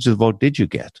percentage of the vote did you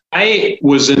get? I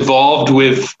was involved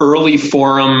with early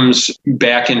forums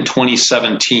back in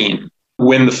 2017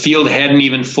 when the field hadn't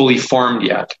even fully formed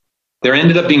yet. There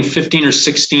ended up being 15 or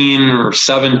 16 or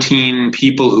 17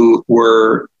 people who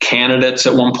were candidates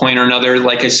at one point or another.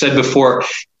 Like I said before,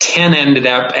 10 ended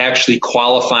up actually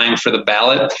qualifying for the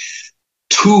ballot.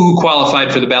 2 who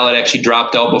qualified for the ballot actually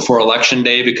dropped out before Election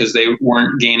Day because they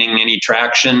weren't gaining any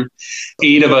traction.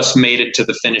 8 of us made it to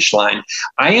the finish line.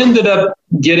 I ended up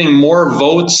getting more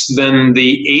votes than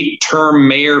the 8-term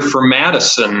mayor for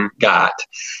Madison got.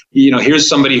 Here's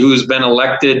somebody who's been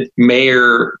elected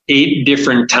mayor 8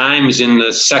 different times in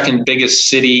the second biggest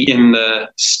city in the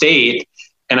state,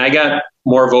 and I got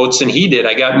more votes than he did.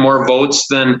 I got more votes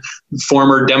than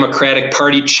former Democratic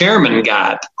Party chairman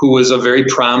got, who was a very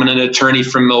prominent attorney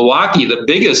from Milwaukee, the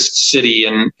biggest city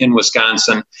in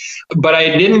Wisconsin. But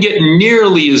I didn't get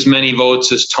nearly as many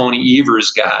votes as Tony Evers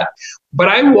got. But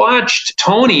I watched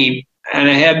Tony, and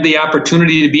I had the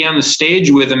opportunity to be on the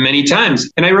stage with him many times.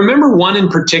 And I remember one in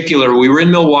particular. We were in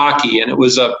Milwaukee, and it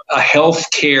was a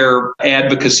healthcare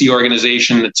advocacy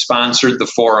organization that sponsored the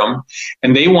forum.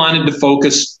 And they wanted to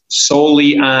focus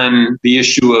solely on the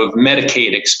issue of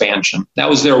Medicaid expansion. That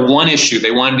was their one issue.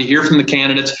 They wanted to hear from the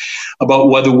candidates about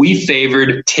whether we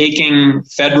favored taking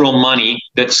federal money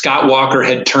that Scott Walker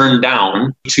had turned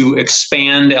down to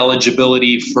expand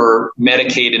eligibility for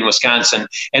Medicaid in Wisconsin.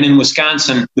 And in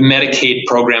Wisconsin, the Medicaid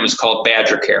program is called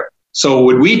Badger Care. So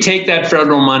would we take that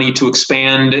federal money to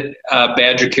expand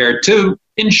Badger Care to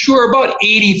insure about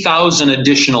 80,000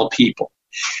 additional people?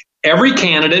 Every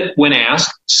candidate, when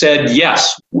asked, said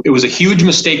yes. It was a huge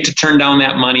mistake to turn down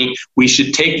that money. We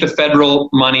should take the federal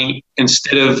money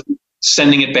instead of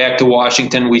sending it back to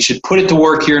Washington. We should put it to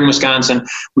work here in Wisconsin.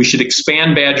 We should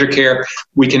expand Badger Care.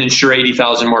 We can insure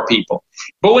 80,000 more people.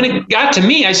 But when it got to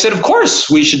me, I said, of course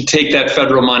we should take that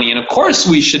federal money, and of course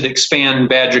we should expand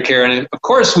Badger Care, and of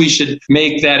course we should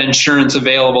make that insurance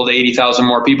available to 80,000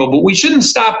 more people, but we shouldn't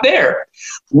stop there.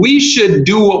 We should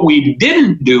do what we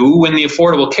didn't do when the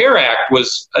Affordable Care Act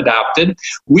was adopted.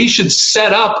 We should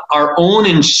set up our own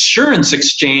insurance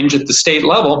exchange at the state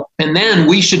level, and then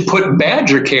we should put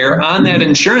Badger Care on that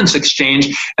insurance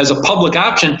exchange as a public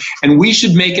option, and we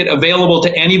should make it available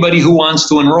to anybody who wants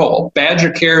to enroll.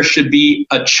 Badger Care should be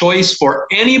a choice for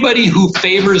anybody who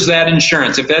favors that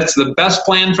insurance. If that's the best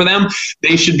plan for them,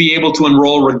 they should be able to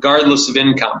enroll regardless of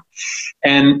income.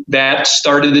 And that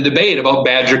started the debate about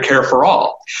Badger Care for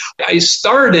All. I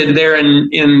started there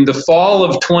in the fall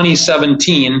of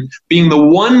 2017, being the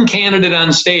one candidate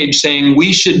on stage saying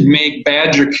we should make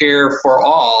Badger Care for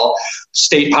All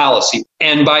state policy.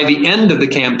 And by the end of the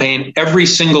campaign, every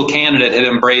single candidate had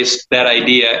embraced that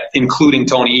idea, including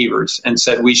Tony Evers, and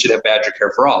said we should have Badger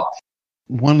Care for All.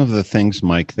 One of the things,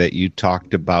 Mike, that you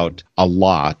talked about a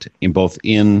lot in both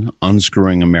in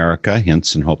Unscrewing America,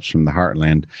 Hints and Hopes from the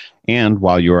Heartland, and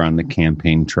while you were on the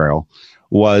campaign trail,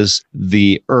 was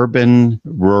the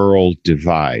urban-rural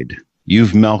divide.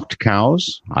 You've milked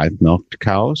cows. I've milked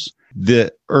cows.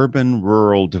 The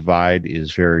urban-rural divide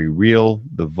is very real.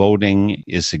 The voting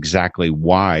is exactly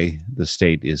why the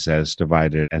state is as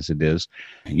divided as it is.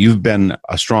 You've been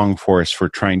a strong force for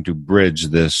trying to bridge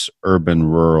this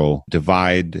urban-rural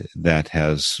divide that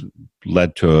has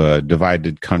led to a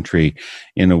divided country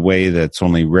in a way that's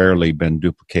only rarely been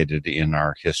duplicated in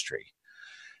our history.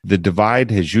 The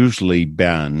divide has usually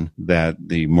been that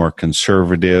the more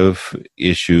conservative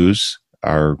issues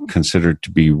are considered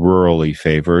to be rurally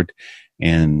favored,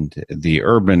 and the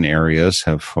urban areas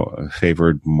have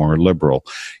favored more liberal.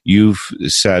 You've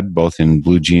said, both in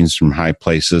Blue Jeans from High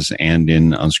Places and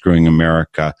in Unscrewing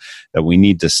America, that we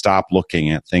need to stop looking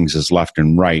at things as left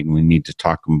and right, and we need to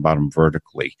talk about them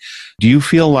vertically. Do you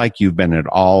feel like you've been at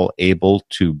all able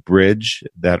to bridge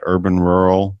that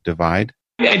urban-rural divide?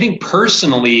 I think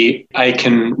personally, I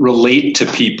can relate to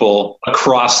people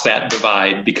across that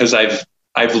divide because I've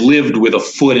lived with a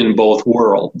foot in both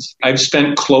worlds. I've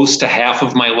spent close to half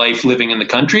of my life living in the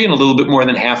country and a little bit more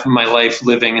than half of my life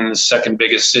living in the second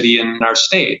biggest city in our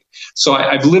state. So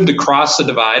I've lived across the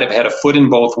divide. I've had a foot in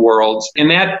both worlds. And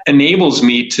that enables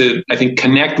me to, I think,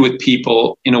 connect with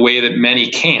people in a way that many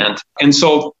can't. And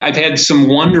so I've had some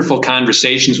wonderful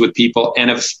conversations with people and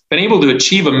have been able to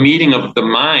achieve a meeting of the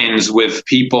minds with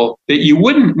people that you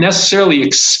wouldn't necessarily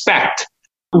expect.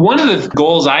 One of the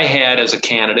goals I had as a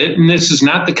candidate, and this is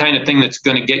not the kind of thing that's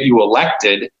going to get you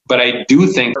elected, but I do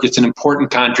think it's an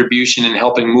important contribution in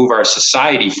helping move our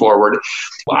society forward.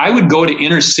 I would go to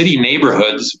inner city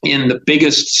neighborhoods in the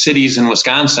biggest cities in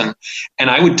Wisconsin, and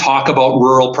I would talk about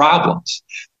rural problems.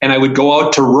 And I would go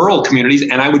out to rural communities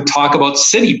and I would talk about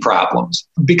city problems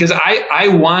because I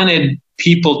wanted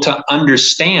people to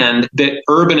understand that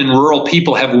urban and rural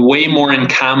people have way more in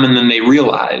common than they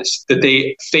realize, that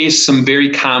they face some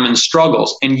very common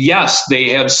struggles. And yes, they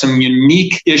have some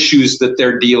unique issues that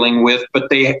they're dealing with, but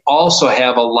they also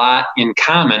have a lot in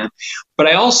common. But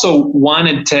I also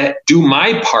wanted to do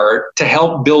my part to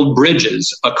help build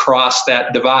bridges across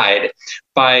that divide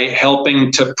by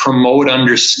helping to promote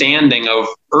understanding of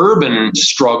urban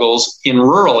struggles in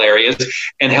rural areas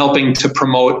and helping to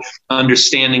promote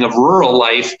understanding of rural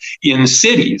life in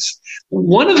cities.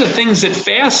 One of the things that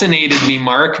fascinated me,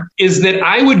 Mark, is that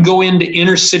I would go into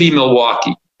inner city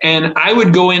Milwaukee. And I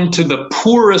would go into the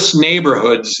poorest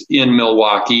neighborhoods in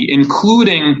Milwaukee,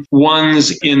 including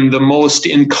ones in the most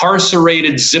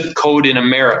incarcerated zip code in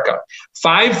America,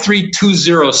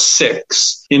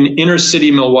 53206 in inner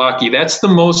city Milwaukee. That's the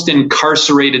most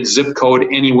incarcerated zip code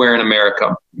anywhere in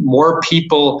America. More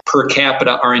people per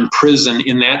capita are in prison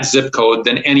in that zip code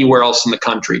than anywhere else in the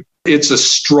country. It's a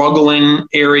struggling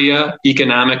area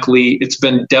economically. It's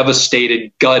been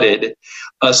devastated, gutted.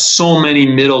 So many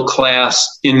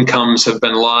middle-class incomes have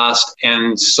been lost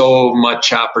and so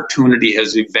much opportunity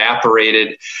has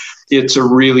evaporated. It's a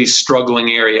really struggling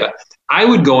area. I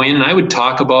would go in and I would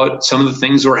talk about some of the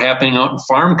things that were happening out in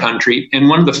farm country. And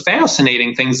one of the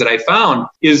fascinating things that I found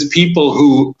is people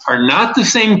who are not the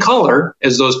same color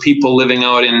as those people living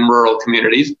out in rural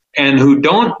communities and who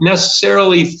don't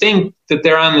necessarily think that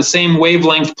they're on the same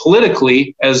wavelength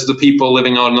politically as the people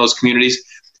living out in those communities.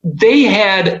 They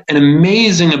had an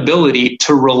amazing ability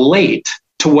to relate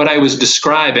to what I was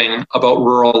describing about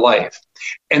rural life.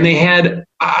 And they had,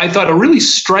 I thought, a really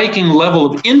striking level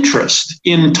of interest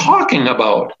in talking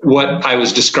about what I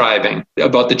was describing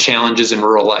about the challenges in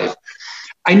rural life.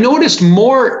 I noticed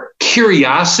more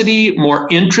curiosity, more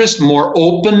interest, more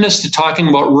openness to talking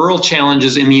about rural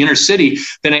challenges in the inner city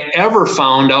than I ever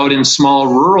found out in small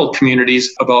rural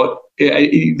communities about.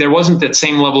 There wasn't that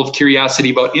same level of curiosity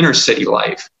about inner city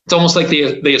life. It's almost like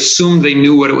they assumed they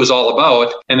knew what it was all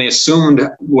about, and they assumed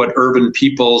what urban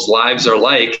people's lives are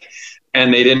like,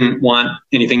 and they didn't want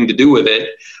anything to do with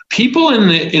it. People in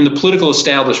the political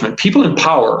establishment, people in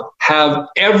power, have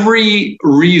every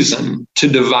reason to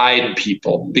divide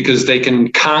people because they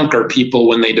can conquer people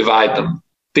when they divide them.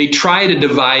 They try to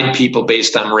divide people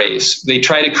based on race. They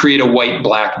try to create a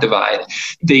white-black divide.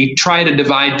 They try to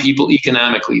divide people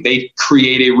economically. They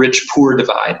create a rich-poor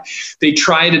divide. They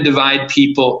try to divide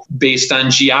people based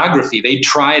on geography. They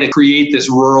try to create this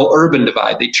rural-urban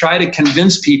divide. They try to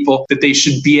convince people that they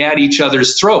should be at each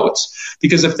other's throats.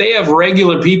 Because if they have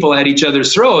regular people at each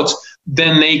other's throats,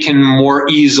 then they can more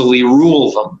easily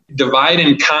rule them. Divide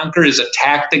and conquer is a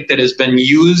tactic that has been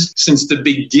used since the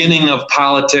beginning of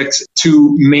politics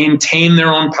to maintain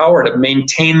their own power, to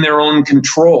maintain their own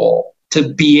control,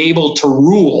 to be able to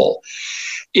rule.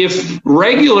 If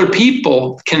regular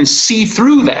people can see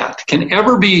through that, can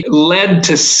ever be led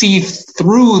to see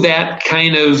through that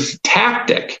kind of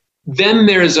tactic, then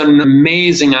there's an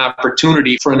amazing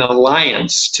opportunity for an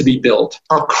alliance to be built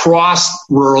across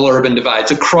rural-urban divides,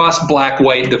 across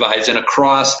black-white divides, and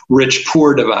across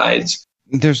rich-poor divides.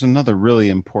 There's another really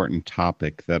important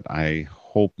topic that I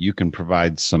hope you can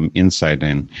provide some insight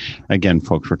in. Again,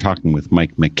 folks, we're talking with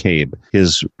Mike McCabe.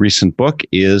 His recent book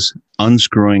is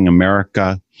Unscrewing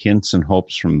America, Hints and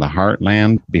Hopes from the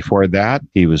Heartland. Before that,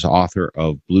 he was author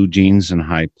of Blue Jeans in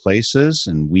High Places,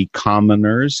 and We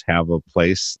Commoners Have a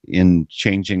Place in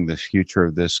Changing the Future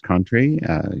of This Country.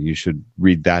 You should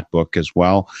read that book as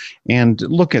well, and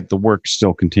look at the work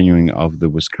still continuing of the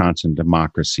Wisconsin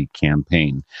Democracy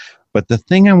Campaign. But the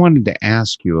thing I wanted to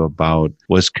ask you about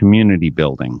was community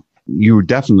building. You were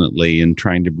definitely in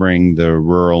trying to bring the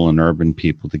rural and urban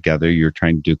people together. You're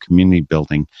trying to do community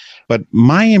building. But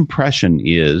my impression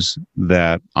is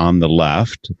that on the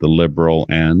left, the liberal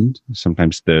end,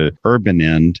 sometimes the urban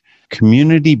end,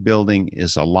 community building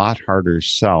is a lot harder to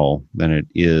sell than it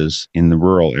is in the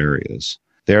rural areas.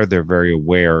 They're very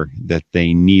aware that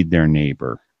they need their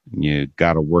neighbor. You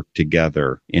got to work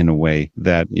together in a way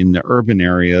that in the urban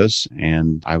areas,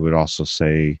 and I would also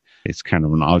say it's kind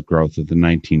of an outgrowth of the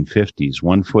 1950s,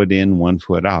 1 foot in, 1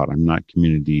 foot out. I'm not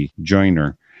community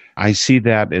joiner. I see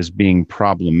that as being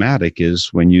problematic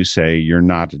is when you say you're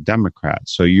not a Democrat.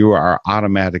 So you are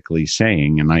automatically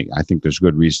saying, and I think there's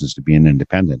good reasons to be an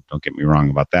independent. Don't get me wrong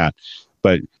about that.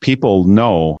 But people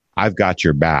know I've got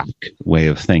your back way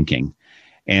of thinking.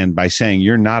 And by saying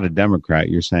you're not a Democrat,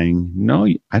 you're saying, no,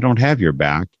 I don't have your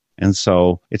back. And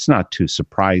so it's not too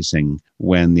surprising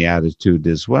when the attitude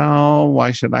is, well,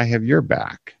 why should I have your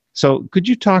back? So could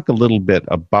you talk a little bit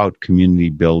about community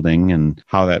building and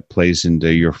how that plays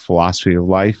into your philosophy of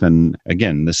life? And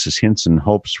again, this is Hints and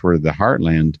Hopes for the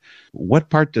Heartland.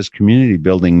 What part does community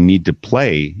building need to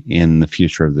play in the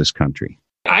future of this country?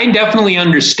 I definitely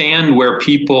understand where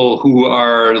people who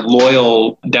are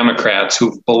loyal Democrats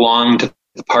who've belonged to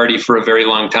the party for a very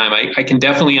long time, I can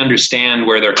definitely understand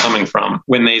where they're coming from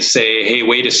when they say, hey,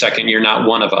 wait a second, you're not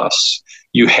one of us.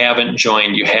 You haven't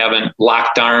joined, you haven't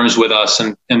locked arms with us,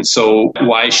 and so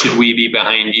why should we be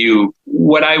behind you?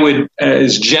 What I would,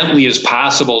 as gently as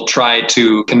possible, try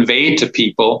to convey to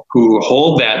people who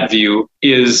hold that view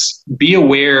is be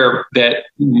aware that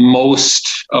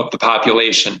most of the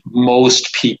population,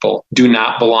 most people, do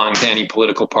not belong to any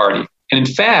political party. And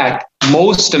in fact,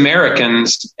 most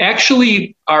Americans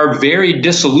actually are very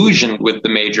disillusioned with the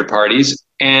major parties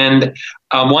and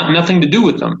want nothing to do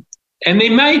with them. And they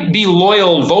might be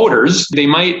loyal voters. They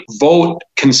might vote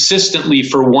consistently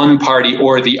for one party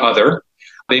or the other.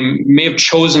 They may have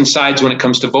chosen sides when it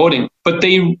comes to voting, but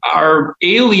they are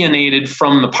alienated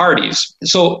from the parties.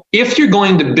 So if you're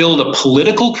going to build a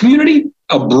political community,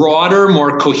 a broader,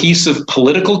 more cohesive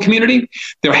political community,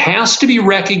 there has to be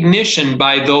recognition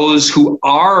by those who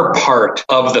are part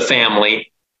of the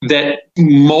family that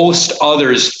most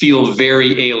others feel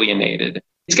very alienated.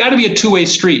 It's got to be a two-way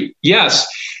street. Yes,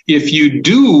 If you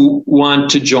do want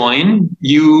to join,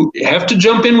 you have to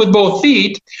jump in with both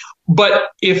feet. But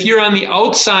if you're on the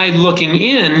outside looking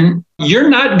in, you're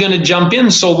not going to jump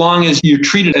in so long as you're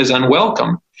treated as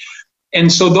unwelcome. And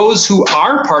so those who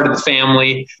are part of the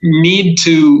family need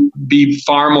to be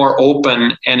far more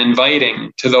open and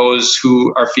inviting to those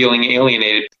who are feeling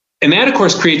alienated. And that, of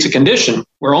course, creates a condition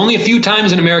where only a few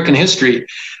times in American history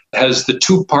has the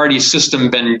two-party system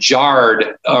been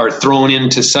jarred or thrown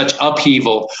into such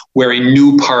upheaval where a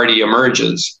new party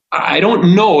emerges. I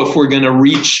don't know if we're going to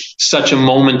reach such a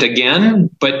moment again,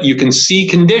 but you can see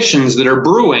conditions that are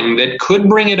brewing that could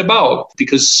bring it about,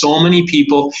 because so many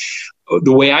people,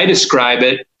 the way I describe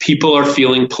it, people are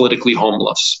feeling politically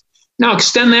homeless. Now,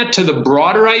 extend that to the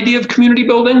broader idea of community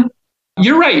building.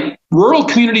 You're right. Rural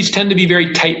communities tend to be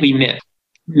very tightly knit.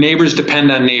 Neighbors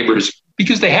depend on neighbors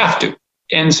because they have to.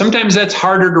 And sometimes that's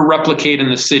harder to replicate in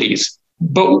the cities.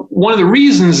 But one of the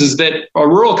reasons is that a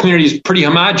rural community is pretty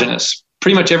homogenous.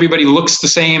 Pretty much everybody looks the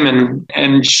same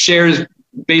and shares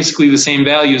basically the same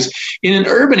values. In an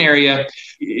urban area,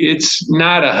 it's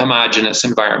not a homogenous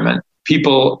environment.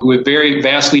 People with very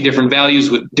vastly different values,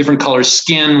 with different color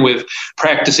skin, with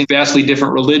practicing vastly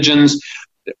different religions,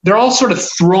 they're all sort of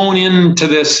thrown into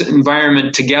this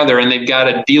environment together, and they've got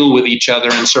to deal with each other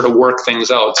and sort of work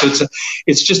things out. So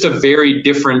it's just a very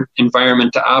different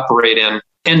environment to operate in.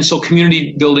 And so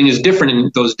community building is different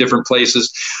in those different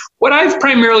places. What I've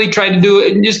primarily tried to do,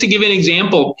 and just to give you an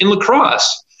example, in La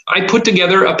Crosse, I put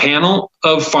together a panel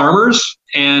of farmers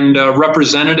and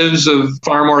representatives of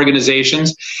farm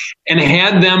organizations and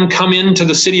had them come into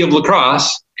the city of La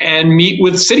Crosse and meet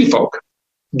with city folk,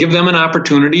 give them an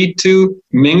opportunity to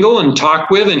mingle and talk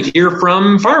with and hear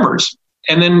from farmers,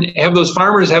 and then have those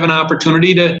farmers have an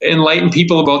opportunity to enlighten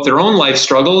people about their own life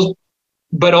struggles,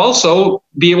 but also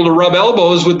be able to rub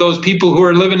elbows with those people who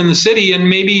are living in the city and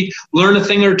maybe learn a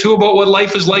thing or two about what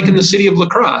life is like in the city of La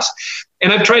Crosse.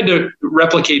 And I've tried to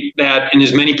replicate that in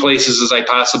as many places as I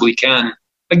possibly can.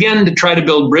 Again, to try to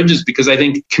build bridges, because I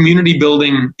think community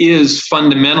building is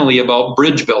fundamentally about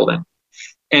bridge building.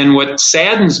 And what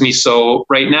saddens me so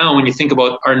right now, when you think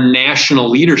about our national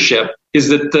leadership, is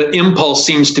that the impulse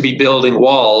seems to be building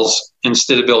walls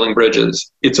instead of building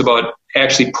bridges. It's about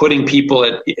actually putting people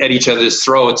at each other's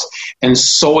throats and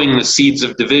sowing the seeds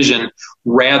of division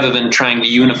rather than trying to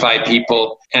unify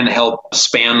people and help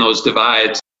span those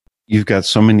divides. You've got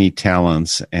so many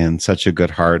talents and such a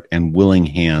good heart and willing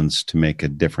hands to make a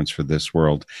difference for this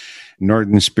world.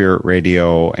 Northern Spirit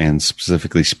Radio, and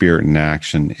specifically Spirit in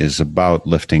Action, is about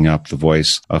lifting up the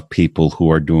voice of people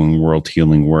who are doing world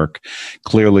healing work.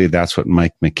 Clearly, that's what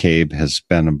Mike McCabe has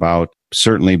been about.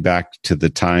 Certainly back to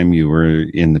the time you were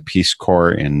in the Peace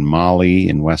Corps in Mali,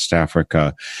 in West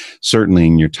Africa, certainly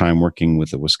in your time working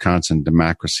with the Wisconsin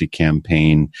Democracy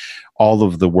Campaign, all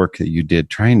of the work that you did,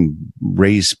 try and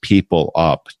raise people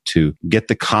up to get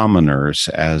the commoners,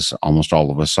 as almost all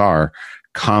of us are,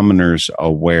 commoners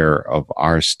aware of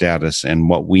our status and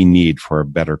what we need for a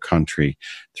better country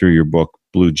through your book,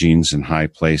 Blue Jeans in High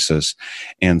Places,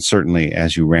 and certainly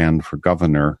as you ran for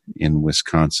governor in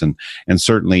Wisconsin, and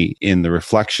certainly in the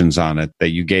reflections on it that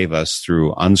you gave us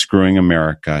through Unscrewing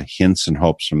America, Hints and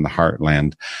Hopes from the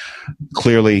Heartland.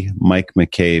 Clearly, Mike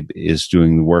McCabe is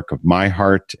doing the work of my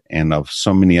heart and of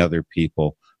so many other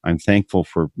people. I'm thankful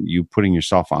for you putting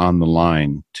yourself on the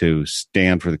line to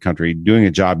stand for the country, doing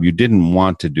a job you didn't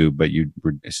want to do, but you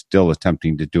were still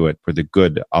attempting to do it for the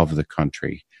good of the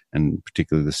country, and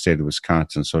particularly the state of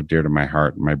Wisconsin, so dear to my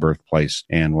heart, my birthplace,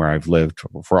 and where I've lived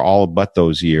for all but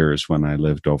those years when I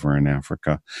lived over in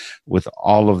Africa. With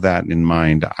all of that in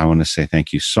mind, I want to say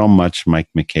thank you so much, Mike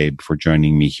McCabe, for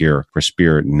joining me here for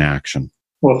Spirit in Action.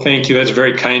 Well, thank you. That's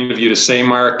very kind of you to say,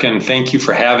 Mark, and thank you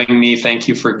for having me. Thank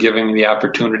you for giving me the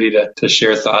opportunity to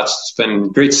share thoughts. It's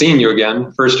been great seeing you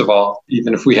again, first of all,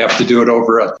 even if we have to do it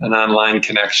over an online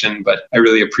connection. But I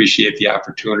really appreciate the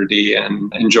opportunity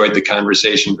and enjoyed the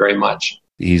conversation very much.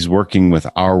 He's working with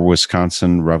Our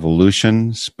Wisconsin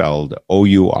Revolution, spelled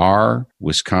O-U-R.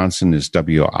 Wisconsin is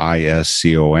W-I-S-C-O-N-S-I-N.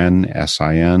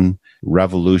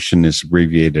 Revolution is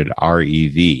abbreviated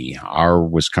R-E-V, Our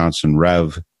Wisconsin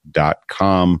Rev.com.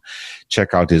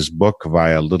 Check out his book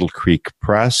via Little Creek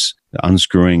Press,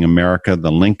 Unscrewing America.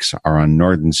 The links are on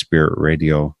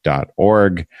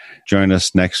northernspiritradio.org. Join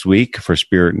us next week for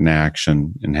Spirit in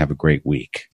Action, and have a great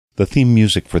week. The theme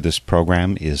music for this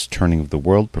program is Turning of the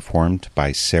World, performed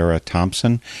by Sarah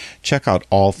Thompson. Check out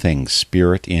all things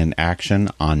Spirit in Action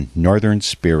on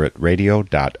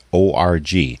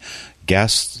northernspiritradio.org.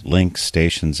 guests, links,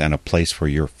 stations, and a place for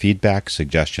your feedback,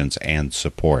 suggestions, and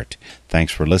support.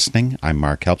 Thanks for listening. I'm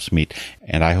Mark Helpsmeet,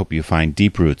 and I hope you find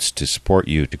deep roots to support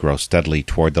you to grow steadily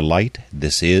toward the light.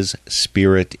 This is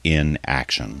Spirit in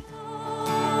Action.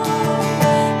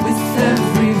 With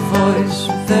every voice,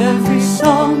 with every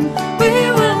song,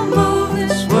 we will move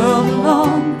this world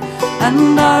along,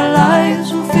 and our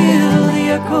lives will feel the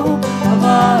echo